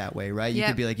look at it that way, right? You Yep.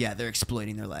 could be like, yeah, they're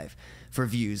exploiting their life for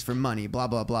views, for money, blah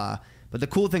blah blah. But the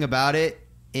cool thing about it,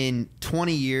 in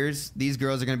 20 years, these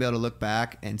girls are going to be able to look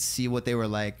back and see what they were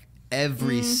like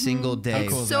every single day. How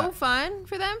cool is So that? fun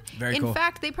for them. Very In cool.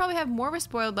 fact, they probably have more of a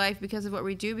spoiled life because of what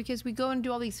we do, because we go and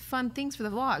do all these fun things for the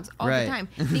vlogs all Right. the time.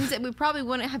 Things that we probably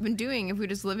wouldn't have been doing if we were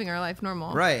just living our life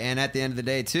normal. Right. And at the end of the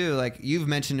day too, like you've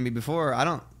mentioned to me before,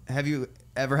 have you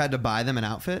ever had to buy them an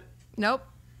outfit? Nope.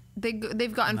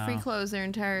 They've gotten No. free clothes their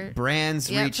entire... Brands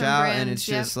Yep, reach from out and brands, it's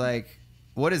just like,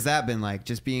 what has that been like?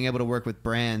 Just being able to work with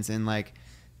brands, and like,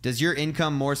 does your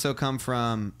income more so come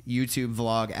from YouTube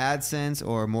vlog AdSense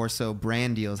or more so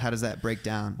brand deals? How does that break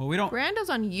down? Well, we don't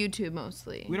Brando's on YouTube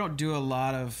mostly. we don't do a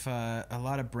lot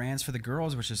of brands for the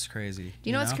girls, which is crazy. Do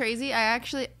you know what's crazy? I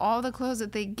actually, all the clothes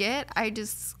that they get, I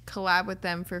just collab with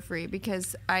them for free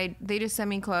because they just send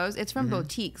me clothes. It's from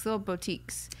boutiques, little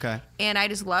boutiques. Okay. And I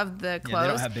just love the clothes. Yeah, they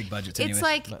don't have big budgets It's anyways,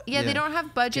 like, but- yeah, they don't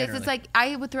have budgets. Generally. It's like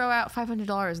I would throw out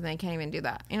 $500 and they can't even do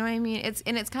that. You know what I mean? It's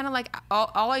kind of like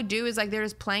all I do is like they're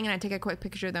just playing and I take a quick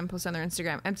picture of them, post on their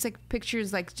Instagram. And it's like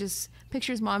pictures, like just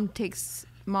pictures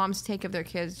moms take of their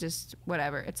kids, just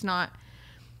whatever. It's not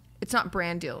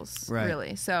brand deals, Right.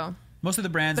 really. So Most of the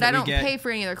brands But that I don't we get pay for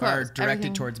any of their are clothes. directed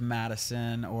Everything- towards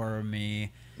Madison or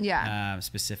me. Yeah.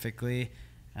 Specifically,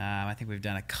 I think we've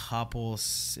done a couple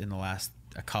in the last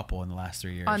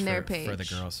 3 years On their for the page.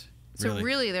 girls. So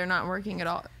really, they're not working at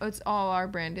all. It's all our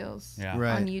brand deals. Yeah.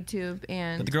 Right. On YouTube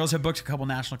and But the girls have booked a couple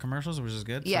national commercials, which is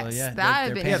good. Yes, so, yeah, that they're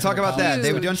had been paying Yeah, for talk the about that. college.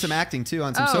 They were doing some acting too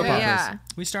on some Oh, soap operas. yeah.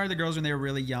 We started the girls when they were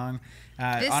really young.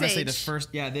 This Honestly, age.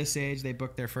 this age, they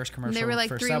booked their first commercial. And they were like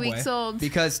for 3 Subway. weeks old.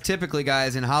 Because typically,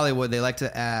 guys in Hollywood, they like to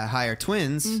hire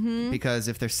twins Mm-hmm. because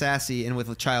if they're sassy and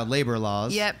with child labor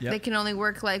laws. Yep, Yep. they can only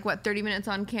work like 30 minutes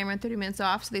on camera and 30 minutes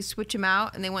off. So they switch them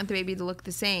out, and they want the baby to look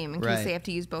the same in case Right. they have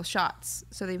to use both shots.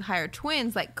 So they hire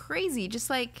twins like crazy, just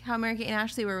like how America and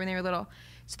Ashley were when they were little.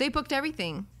 So they booked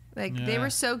everything. Like they Yeah.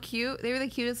 were so cute. They were the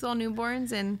cutest little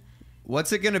newborns, and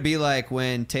What's it going to be like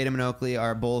when Tatum and Oakley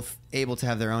are both able to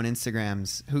have their own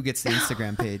Instagrams? Who gets the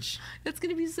Instagram page? that's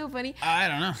gonna be so funny. I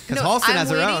don't know. Because Halston I'm has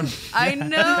her waiting- own. I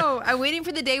know. I'm waiting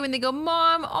for the day when they go,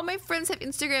 Mom, all my friends have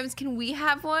Instagrams. Can we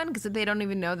have one? Because they don't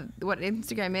even know what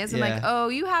Instagram is. I'm Yeah. like, oh,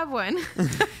 you have one.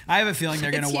 I have a feeling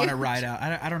they're going to It's want to huge. ride out.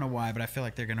 I don't know why, but I feel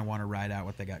like they're going to want to ride out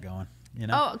what they got going. You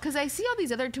know? Oh, because I see all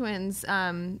these other twins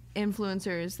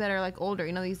influencers that are like older.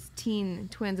 You know, these teen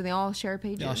twins, and they all share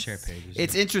pages. They all share pages.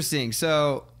 It's interesting.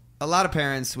 So a lot of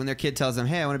parents, when their kid tells them,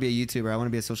 hey, I want to be a YouTuber, I want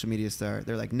to be a social media star,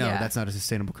 they're like, no, Yeah. that's not a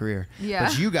sustainable career. Yeah.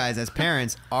 But you guys as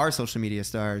parents are social media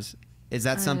stars. Is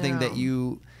that I something that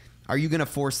know. are you going to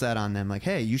force that on them? Like,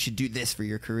 hey, you should do this for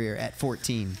your career at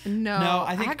 14. No, No,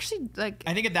 I think- actually like.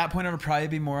 I think at that point it would probably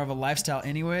be more of a lifestyle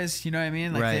anyways, you know what I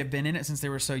mean? Like Right. they've been in it since they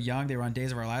were so young. They were on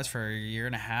Days of Our Lives for a year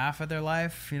and a half of their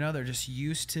life. You know, they're just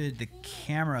used to the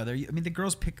camera. The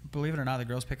girls believe it or not, the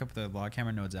girls pick up the vlog camera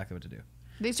and know exactly what to do.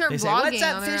 They start They say, vlogging "What's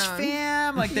up, on their fish own.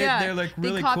 fam?" Like they're like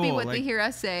really they copy cool. what Like, they hear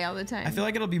us say all the time. I feel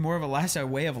like it'll be more of a lifestyle,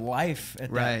 way of life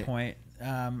at Right. that point.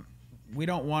 We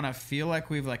don't want to feel like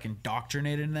we've like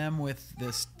indoctrinated them with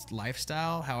this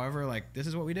lifestyle. However, like this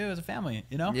is what we do as a family,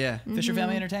 you know? Yeah. Fisher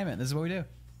Family Entertainment. This is what we do.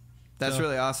 That's So-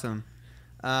 really awesome.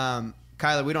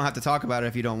 Kyla, we don't have to talk about it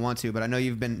if you don't want to, but I know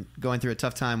you've been going through a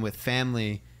tough time with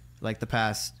family like the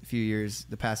past few years,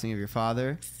 the passing of your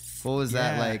father. What was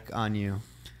that Yeah. like on you?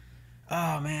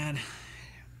 Oh man,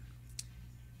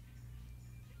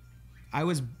 I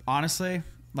was honestly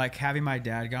like having my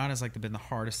dad gone has like been the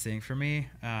hardest thing for me.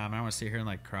 I don't want to sit here and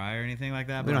like cry or anything like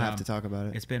that. We but, don't have to talk about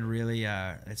it. It's been really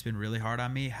hard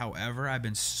on me. However, I've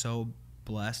been so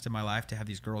blessed in my life to have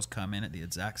these girls come in at the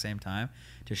exact same time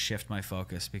to shift my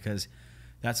focus, because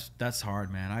that's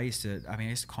hard, man. I used to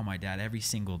call my dad every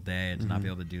single day, and to not be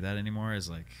able to do that anymore is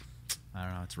like, I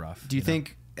don't know, it's rough. Do you know?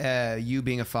 think you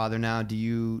being a father now, do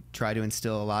you try to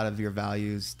instill a lot of your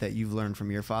values that you've learned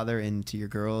from your father into your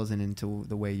girls and into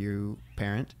the way you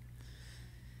parent?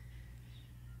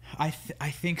 I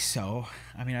think so.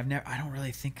 I mean, I haven't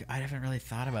really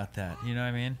thought about that. You know what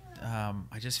I mean?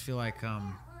 I just feel like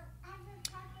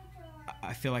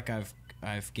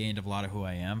I've gained a lot of who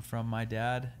I am from my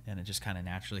dad, and it just kind of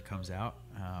naturally comes out.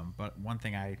 But one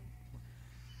thing I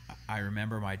I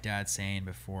remember my dad saying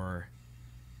before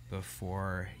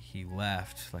he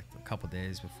left, like a couple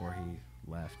days before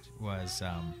he left, was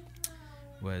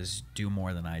do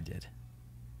more than I did.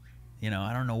 You know,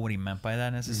 I don't know what he meant by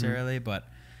that necessarily, but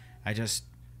I just,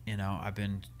 you know, I've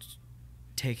been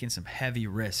taking some heavy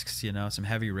risks,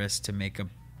 to make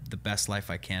the best life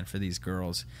I can for these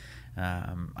girls.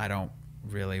 I don't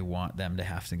really want them to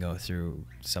have to go through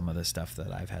some of the stuff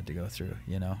that I've had to go through,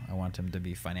 you know. I want them to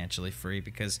be financially free,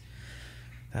 because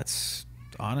that's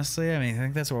honestly, I mean, I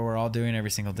think that's what we're all doing every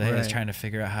single day, is trying to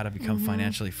figure out how to become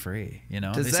financially free, you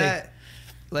know. Does that,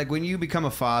 like, when you become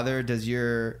a father,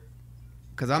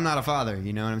 because I'm not a father,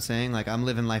 you know what I'm saying? Like, I'm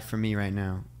living life for me right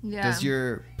now. Yeah. Does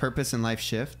your purpose in life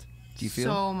shift? Do you feel?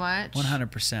 So much.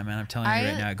 100%, man. I'm telling you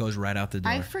right now, it goes right out the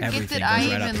door. I forget Everything that goes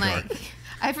I right out even the door.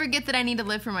 I forget that I need to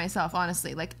live for myself,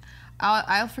 honestly. Like,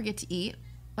 I'll forget to eat,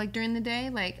 like, during the day.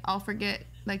 Like, I'll forget,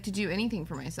 like, to do anything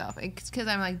for myself. It's because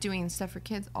I'm, like, doing stuff for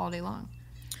kids all day long.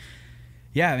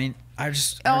 Yeah, I mean,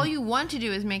 all you want to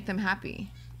do is make them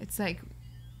happy. It's, like,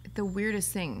 the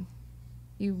weirdest thing.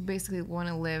 You basically want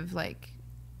to live, like,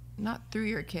 not through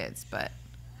your kids, but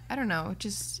I don't know,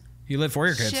 just... You live for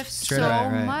your kids. Shifts so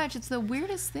much. It's the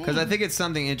weirdest thing. Because I think it's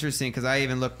something interesting, because I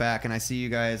even look back and I see you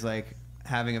guys, like,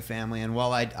 having a family, and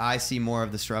while I see more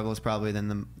of the struggles probably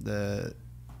than the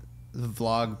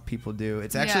vlog people do,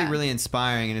 it's actually really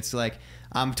inspiring. And it's like,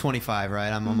 I'm 25, right?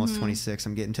 I'm almost 26.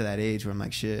 I'm getting to that age where I'm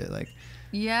like, shit, like,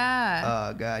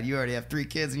 oh god, you already have 3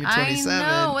 kids and you're 27.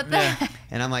 I know, what the heck?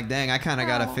 And I'm like, dang, I kind of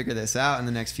got to figure this out in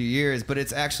the next few years. But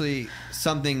it's actually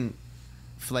something,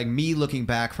 for like me looking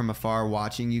back from afar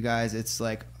watching you guys, it's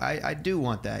like I do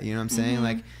want that, you know what I'm saying?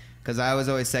 Like, because I was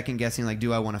always second guessing, like,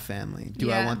 do I want a family? Do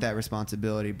I want that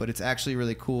responsibility? But it's actually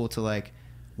really cool to, like,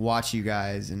 watch you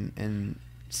guys and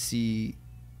see.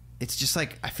 It's just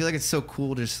like, I feel like it's so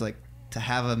cool to just, like, to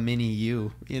have a mini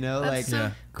you know. That's like,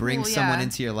 so bring someone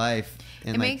into your life.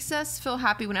 And it makes us feel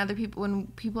happy when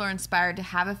people are inspired to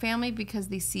have a family, because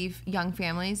they see young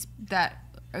families that,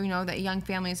 you know, that young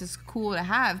families is cool to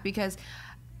have, because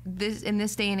in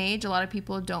this day and age, a lot of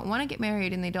people don't want to get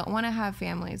married and they don't want to have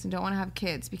families and don't want to have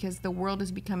kids, because the world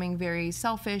is becoming very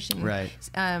selfish,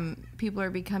 and people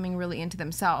are becoming really into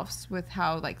themselves with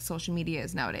how, like, social media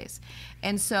is nowadays.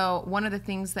 And so one of the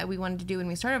things that we wanted to do when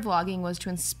we started vlogging was to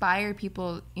inspire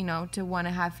people, you know, to want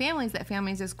to have families, that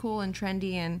families is cool and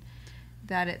trendy and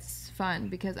that it's fun,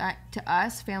 because to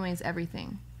us, family is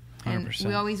everything. 100%. And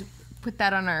we always put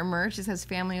that on our merch. It says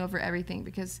family over everything,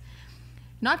 because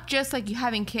not just, like, you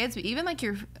having kids, but even, like,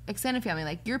 your extended family,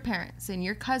 like your parents and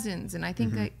your cousins. And I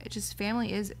think that it just,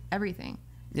 family is everything.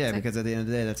 Yeah, because at the end of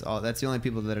the day, that's the only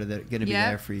people that are going to be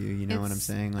there for you. You know what I'm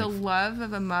saying? Like, the love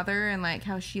of a mother, and, like,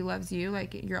 how she loves you,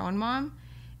 like your own mom,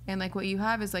 and, like, what you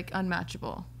have is, like,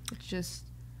 unmatchable. It's just...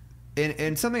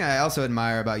 And something I also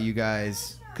admire about you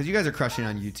guys, because you guys are crushing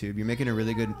on YouTube. You're making a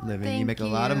really good living. You make a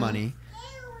lot of money.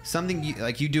 Something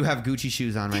you do have Gucci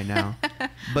shoes on right now,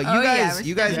 but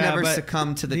you guys never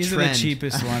succumb to the these trend. These are the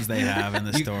cheapest ones they have in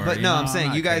the store. But no, I'm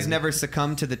saying you guys never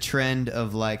succumb to the trend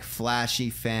of, like,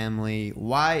 flashy family.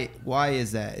 Why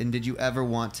is that? And did you ever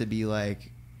want to be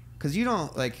like? Because you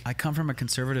don't, like. I come from a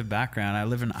conservative background. I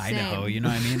live in Idaho. You know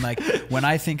what I mean? Like, when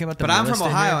I think about the. But I'm from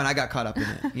Ohio, and I got caught up in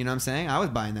it. You know what I'm saying? I was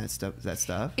buying that stuff.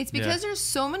 It's because there's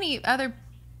so many other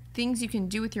things you can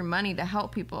do with your money to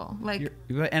help people, like,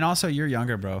 and also you're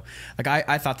younger, bro. Like,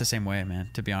 I thought the same way, man,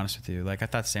 to be honest with you. Like, I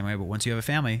thought the same way, but once you have a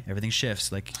family, everything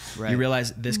shifts. Like, you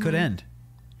realize this could end,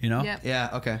 you know? Yeah,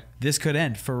 okay. This could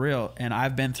end for real, and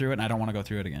I've been through it, and I don't want to go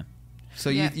through it again. So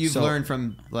you've learned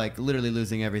from, like, literally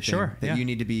losing everything that you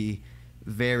need to be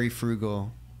very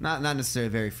frugal, not necessarily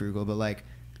very frugal, but, like,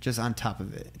 just on top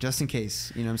of it, just in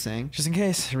case. You know what I'm saying? Just in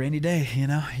case, rainy day. You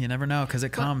know, you never know, because it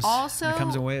comes. Also, it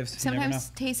comes in waves.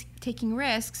 Sometimes taking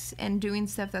risks and doing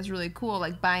stuff that's really cool,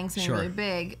 like buying something really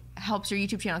big, helps your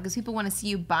YouTube channel, because people want to see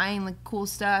you buying, like, cool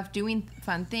stuff, doing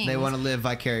fun things. They want to live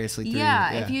vicariously through you.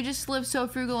 Yeah, if you just live so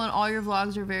frugal and all your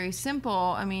vlogs are very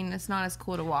simple, I mean, it's not as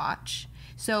cool to watch.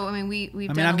 So, I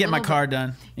mean, I'm getting my car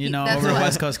done, you know, over at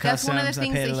West Coast Customs. That's one of the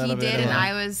things that he did, and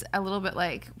I I was a little bit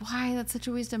like, why? That's such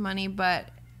a waste of money, but...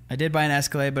 I did buy an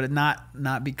Escalade, but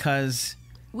not because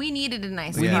we needed a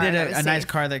nice car. We needed a nice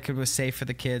car that was safe for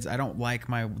the kids. I don't like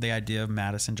the idea of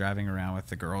Madison driving around with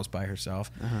the girls by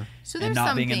herself, so and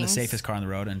not being in the safest car on the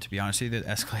road. And to be honest with you, the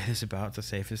Escalade is about the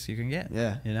safest you can get.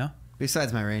 Yeah, you know.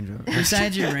 Besides my Range Rover.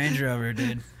 Besides your Range Rover,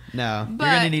 dude. No, but,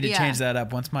 you're gonna need to change that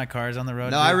up once my car's on the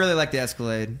road. No, dude. I really like the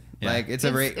Escalade. Yeah. Like, it's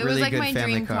a really like good my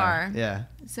family dream car. Yeah.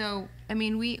 So, I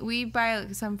mean, we buy,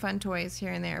 like, some fun toys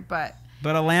here and there, but a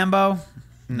Lambo.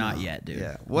 Not yet, dude.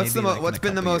 Yeah. What's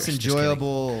been the most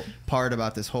enjoyable part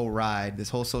about this whole ride, this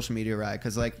whole social media ride?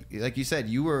 Because like you said,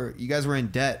 you guys were in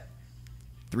debt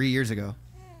 3 years ago.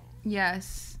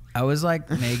 Yes. I was like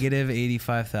negative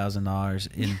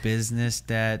 $85,000 in business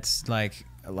debts. Like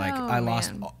I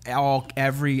lost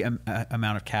every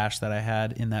amount of cash that I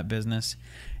had in that business.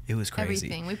 It was crazy.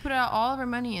 Everything. We put out all of our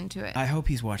money into it. I hope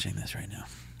he's watching this right now.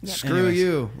 Yep. Screw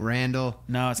you, Randall.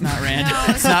 No, it's not Randall.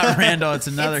 It's not Randall. It's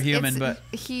another human. But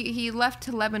he left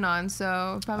to Lebanon,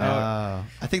 so probably. I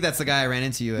think that's the guy I ran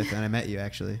into you with when I met you,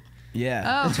 actually.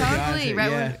 Yeah. Oh, probably.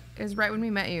 It was right when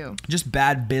we met you. Just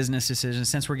bad business decisions.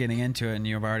 Since we're getting into it, and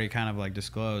you've already kind of like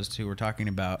disclosed who we're talking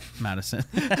about, Madison.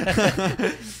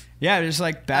 Yeah, just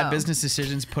like bad business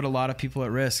decisions put a lot of people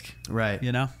at risk. Right.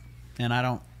 You know, and I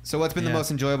don't. So what's been the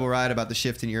most enjoyable ride about the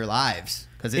shift in your lives?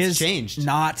 Because it's changed.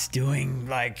 Not doing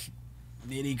like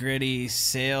nitty gritty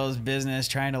sales business,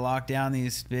 trying to lock down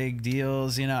these big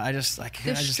deals. You know, I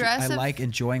like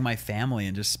enjoying my family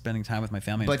and just spending time with my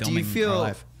family. But and filming do you feel our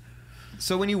life.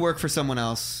 So when you work for someone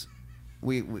else,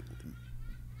 do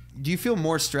you feel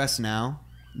more stressed now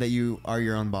that you are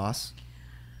your own boss?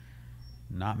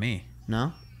 Not me.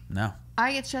 No.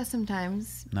 I get stressed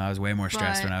sometimes. No, I was way more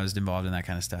stressed when I was involved in that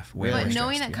kind of stuff. But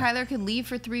knowing that Kyler could leave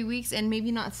for 3 weeks and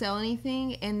maybe not sell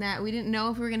anything, and that we didn't know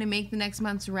if we were going to make the next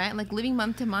month's rent, like living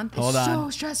month to month is so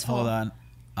stressful. Hold on.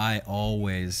 I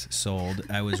always sold.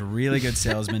 I was a really good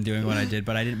salesman doing what I did,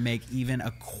 but I didn't make even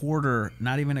a quarter,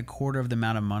 not even a quarter of the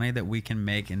amount of money that we can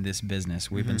make in this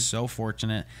business. We've been so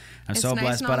fortunate. I'm so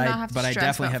blessed, but I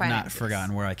definitely have not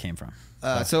forgotten where I came from.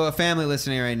 So a family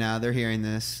listening right now, they're hearing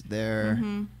this.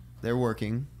 They're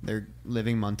working. They're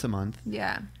living month to month.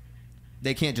 Yeah.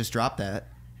 They can't just drop that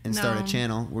and start a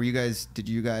channel. Did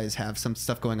you guys have some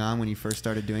stuff going on when you first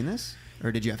started doing this?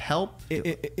 Or did you have help?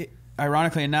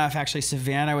 Ironically enough, actually,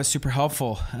 Savannah was super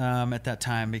helpful at that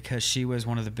time because she was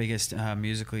one of the biggest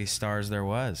Musical.ly stars there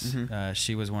was. Mm-hmm.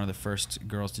 She was one of the first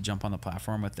girls to jump on the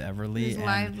platform with Everly.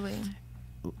 Lively.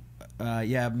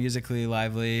 Musical.ly,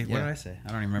 Lively. Yeah. What did I say?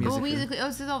 I don't even remember. Well, Musical.ly. Oh,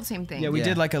 it's all the same thing. Yeah, we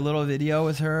did like a little video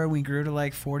with her. We grew to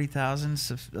like 40,000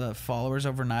 followers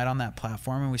overnight on that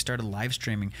platform, and we started live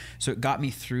streaming. So it got me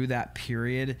through that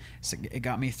period. It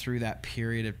got me through that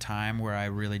period of time where I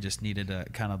really just needed a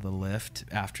kind of the lift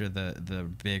after the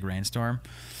big rainstorm.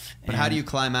 But how do you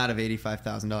climb out of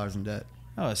 $85,000 in debt?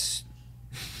 Oh,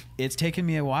 it's taken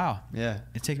me a while. Yeah,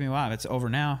 it's taken me a while. It's over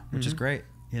now, which is great.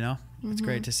 You know, it's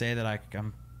great to say that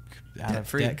I'm out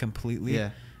of debt completely.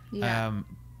 Yeah.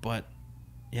 But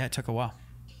yeah, it took a while.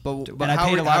 But and I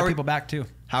paid a lot of people back too.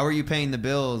 How are you paying the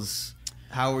bills?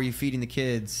 How are you feeding the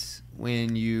kids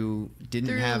when you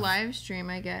didn't have live stream?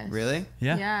 I guess. Really?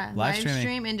 Yeah. Live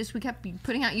stream, and just we kept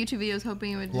putting out YouTube videos,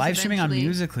 hoping it would just live streaming on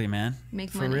Musical.ly, man.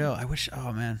 Make for money. real. I wish.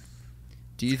 Oh man.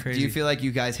 Do you feel like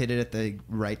you guys hit it at the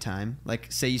right time?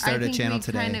 Like, say you started a channel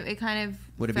today. It kind of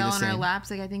would it fell be the on same? our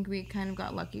laps. Like, I think we kind of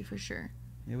got lucky for sure.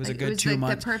 It was like, a good 2 months. It was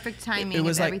like the perfect timing it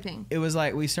was of like, everything. It was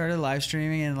like we started live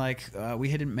streaming and like we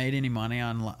hadn't made any money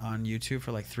on YouTube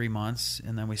for like 3 months,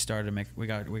 and then we started to make. We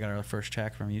got our first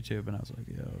check from YouTube, and I was like,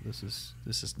 yo, this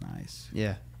is nice.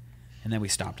 Yeah. And then we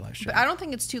stopped live streaming. But I don't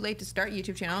think it's too late to start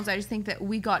YouTube channels. I just think that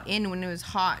we got in when it was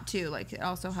hot too. Like, it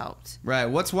also helped. Right.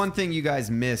 What's one thing you guys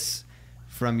miss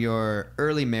from your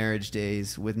early marriage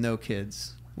days with no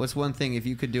kids? What's one thing, if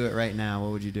you could do it right now,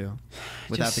 what would you do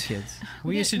without the kids?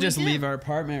 We used to just leave our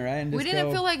apartment, right? And we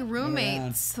didn't feel like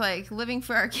roommates, like living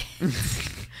for our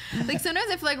kids. Like, sometimes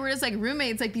I feel like we're just like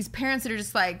roommates, like these parents that are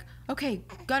just like, okay,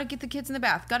 gotta get the kids in the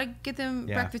bath, gotta get them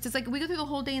breakfast. It's like we go through the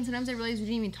whole day, and sometimes I realize we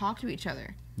didn't even talk to each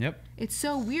other. Yep. It's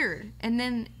so weird. And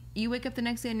then you wake up the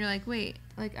next day and you're like, wait,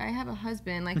 like, I have a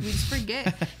husband. Like, we just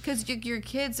forget because your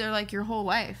kids are like your whole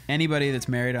life. Anybody that's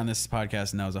married on this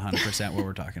podcast knows 100% what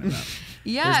we're talking about.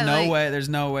 Yeah. There's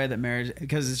no way that marriage,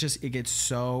 because it gets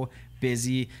so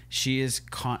busy. She's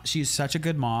such a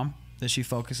good mom that she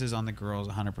focuses on the girls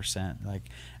 100%. Like,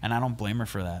 and I don't blame her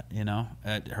for that. You know,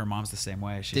 her mom's the same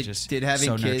way. She's did having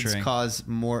so kids nurturing. cause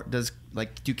more?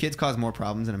 Do kids cause more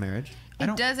problems in a marriage?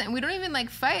 It doesn't. We don't even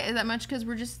like fight that much because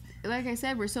we're just, like I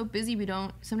said, we're so busy. We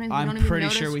don't. Sometimes we I'm don't even pretty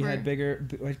notice. sure we had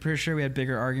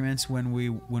bigger arguments when we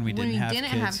didn't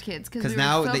have kids. Because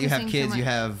now that you have kids, you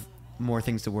have more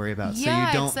things to worry about.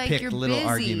 Yeah, so you don't like pick little busy.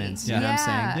 arguments. You know what I'm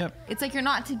saying? Yep. It's like you're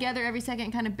not together every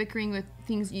second, kind of bickering with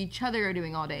things each other are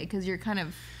doing all day because you're kind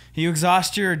of. You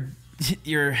exhaust your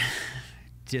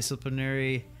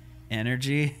disciplinary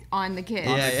energy on the kids.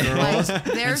 Like,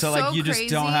 they're and so like you crazy.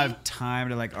 just don't have time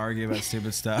to like argue about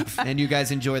stupid stuff. And you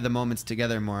guys enjoy the moments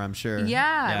together more, I'm sure.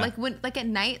 Yeah, like at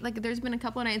night, like there's been a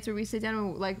couple of nights where we sit down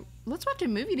and like, let's watch a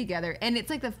movie together, and it's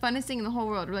like the funnest thing in the whole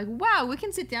world. We're like, wow, we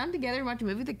can sit down together and watch a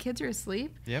movie. The kids are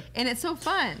asleep. Yep. And it's so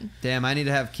fun. Damn, I need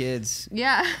to have kids.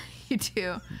 Yeah, you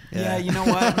do. Yeah, you know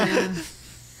what, man?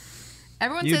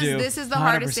 Everyone You says do. this is the 100%.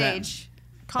 hardest age.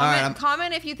 Comment, All right,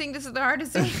 comment if you think this is the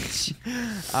hardest age.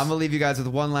 I'm gonna leave you guys with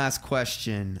one last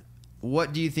question.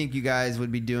 What do you think you guys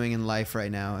would be doing in life right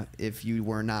now if you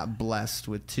were not blessed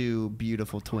with two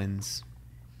beautiful twins?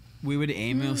 We would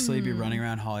aimlessly be running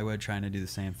around Hollywood trying to do the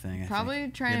same thing. Probably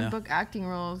trying to book acting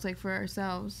roles like for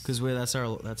ourselves. Because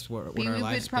that's what We our would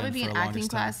life's probably been be for in the acting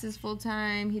longest time. classes full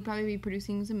time. He'd probably be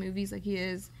producing some movies like he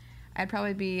is. I'd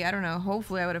probably be, I don't know,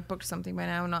 hopefully I would have booked something by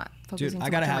now, not focusing Dude, too I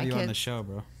gotta much on have my you kids. on the show,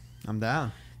 bro. I'm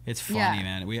down. It's funny, Yeah.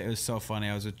 man. It was so funny.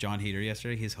 I was with John Heater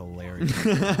yesterday. He's hilarious.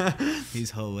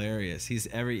 He's hilarious. He's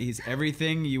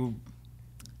everything you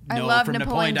I know love from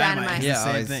Napoleon Dynamite. He's Yeah, the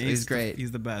same he's- thing. he's great.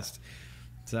 He's the best.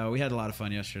 So we had a lot of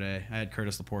fun yesterday. I had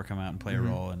Curtis Lepore come out and play a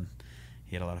role, and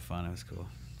he had a lot of fun. It was cool.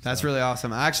 That's really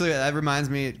awesome. Actually, that reminds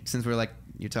me, since we're like,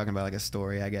 you're talking about like a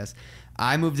story, I guess.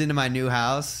 I moved into my new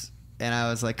house and I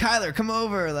was like, Kyler, come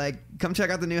over, like, come check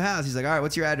out the new house. He's like, all right,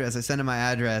 what's your address? I sent him my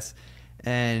address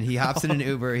and he hops in an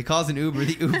Uber. He calls an Uber.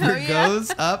 The Uber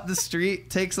goes up the street,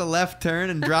 takes a left turn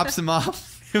and drops him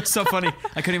off. It was so funny.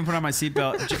 I couldn't even put on my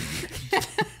seatbelt.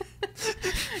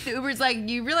 The Uber's like,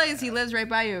 you realize he lives right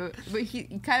by you, but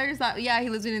Kyler just thought, yeah, he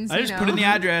lives in Encino. I just put in the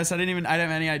address. I didn't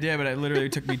have any idea, but it literally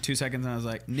took me 2 seconds, and I was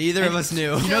like, Neither of us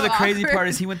knew. You know, the crazy awkward. part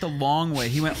is he went the long way.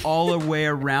 He went all the way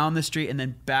around the street and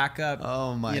then back up.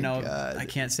 Oh my God. I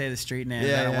can't say the street names.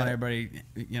 Yeah, I don't want everybody,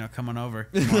 coming over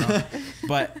tomorrow.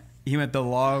 But he went the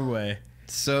long way.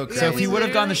 So crazy. So if he we would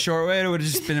have gone the literally- short way, it would have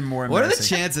just been more What are embarrassing. the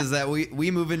chances that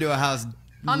we move into a house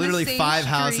On the literally same 5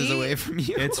 houses street? away from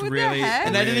you? It's What the really, heck?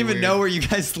 and I didn't even really know weird. where you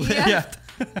guys lived. Yeah.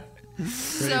 Yeah.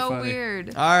 So funny.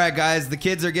 weird. All right, guys, the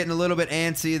kids are getting a little bit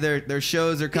antsy. Their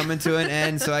shows are coming to an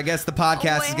end, so I guess the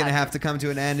podcast is going to have to come to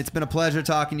an end. It's been a pleasure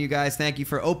talking to you guys. Thank you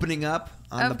for opening up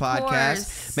on Of the podcast.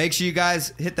 course. Make sure you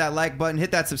guys hit that like button,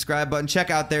 hit that subscribe button, check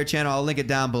out their channel. I'll link it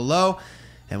down below.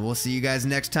 And we'll see you guys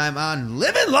next time on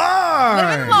Living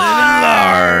Large. Living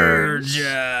Large.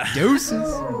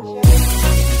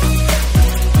 Deuces.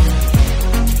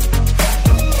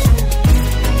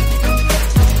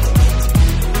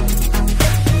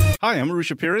 Hi, I'm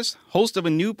Arusha Pires, host of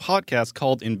a new podcast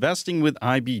called Investing with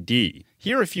IBD.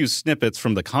 Here are a few snippets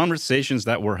from the conversations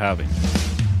that we're having.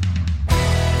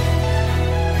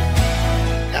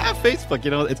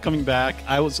 Facebook, it's coming back.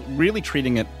 I was really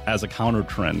treating it as a counter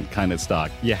trend kind of stock.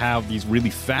 You have these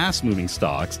really fast moving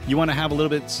stocks. You want to have a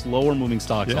little bit slower moving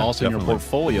stocks also in your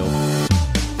portfolio.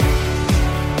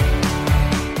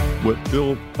 What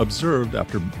Bill observed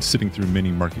after sitting through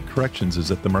many market corrections is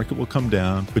that the market will come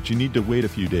down, but you need to wait a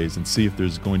few days and see if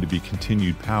there's going to be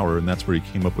continued power, and that's where he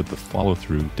came up with the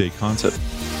follow-through day concept.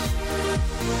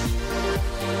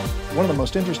 One of the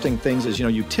most interesting things is,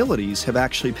 utilities have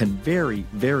actually been very,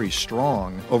 very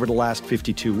strong over the last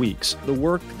 52 weeks. The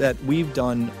work that we've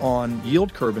done on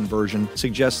yield curve inversion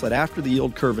suggests that after the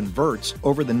yield curve inverts,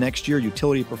 over the next year,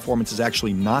 utility performance is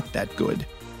actually not that good.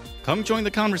 Come join the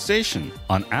conversation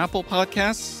on Apple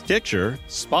Podcasts, Stitcher,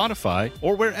 Spotify,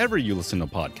 or wherever you listen to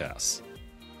podcasts.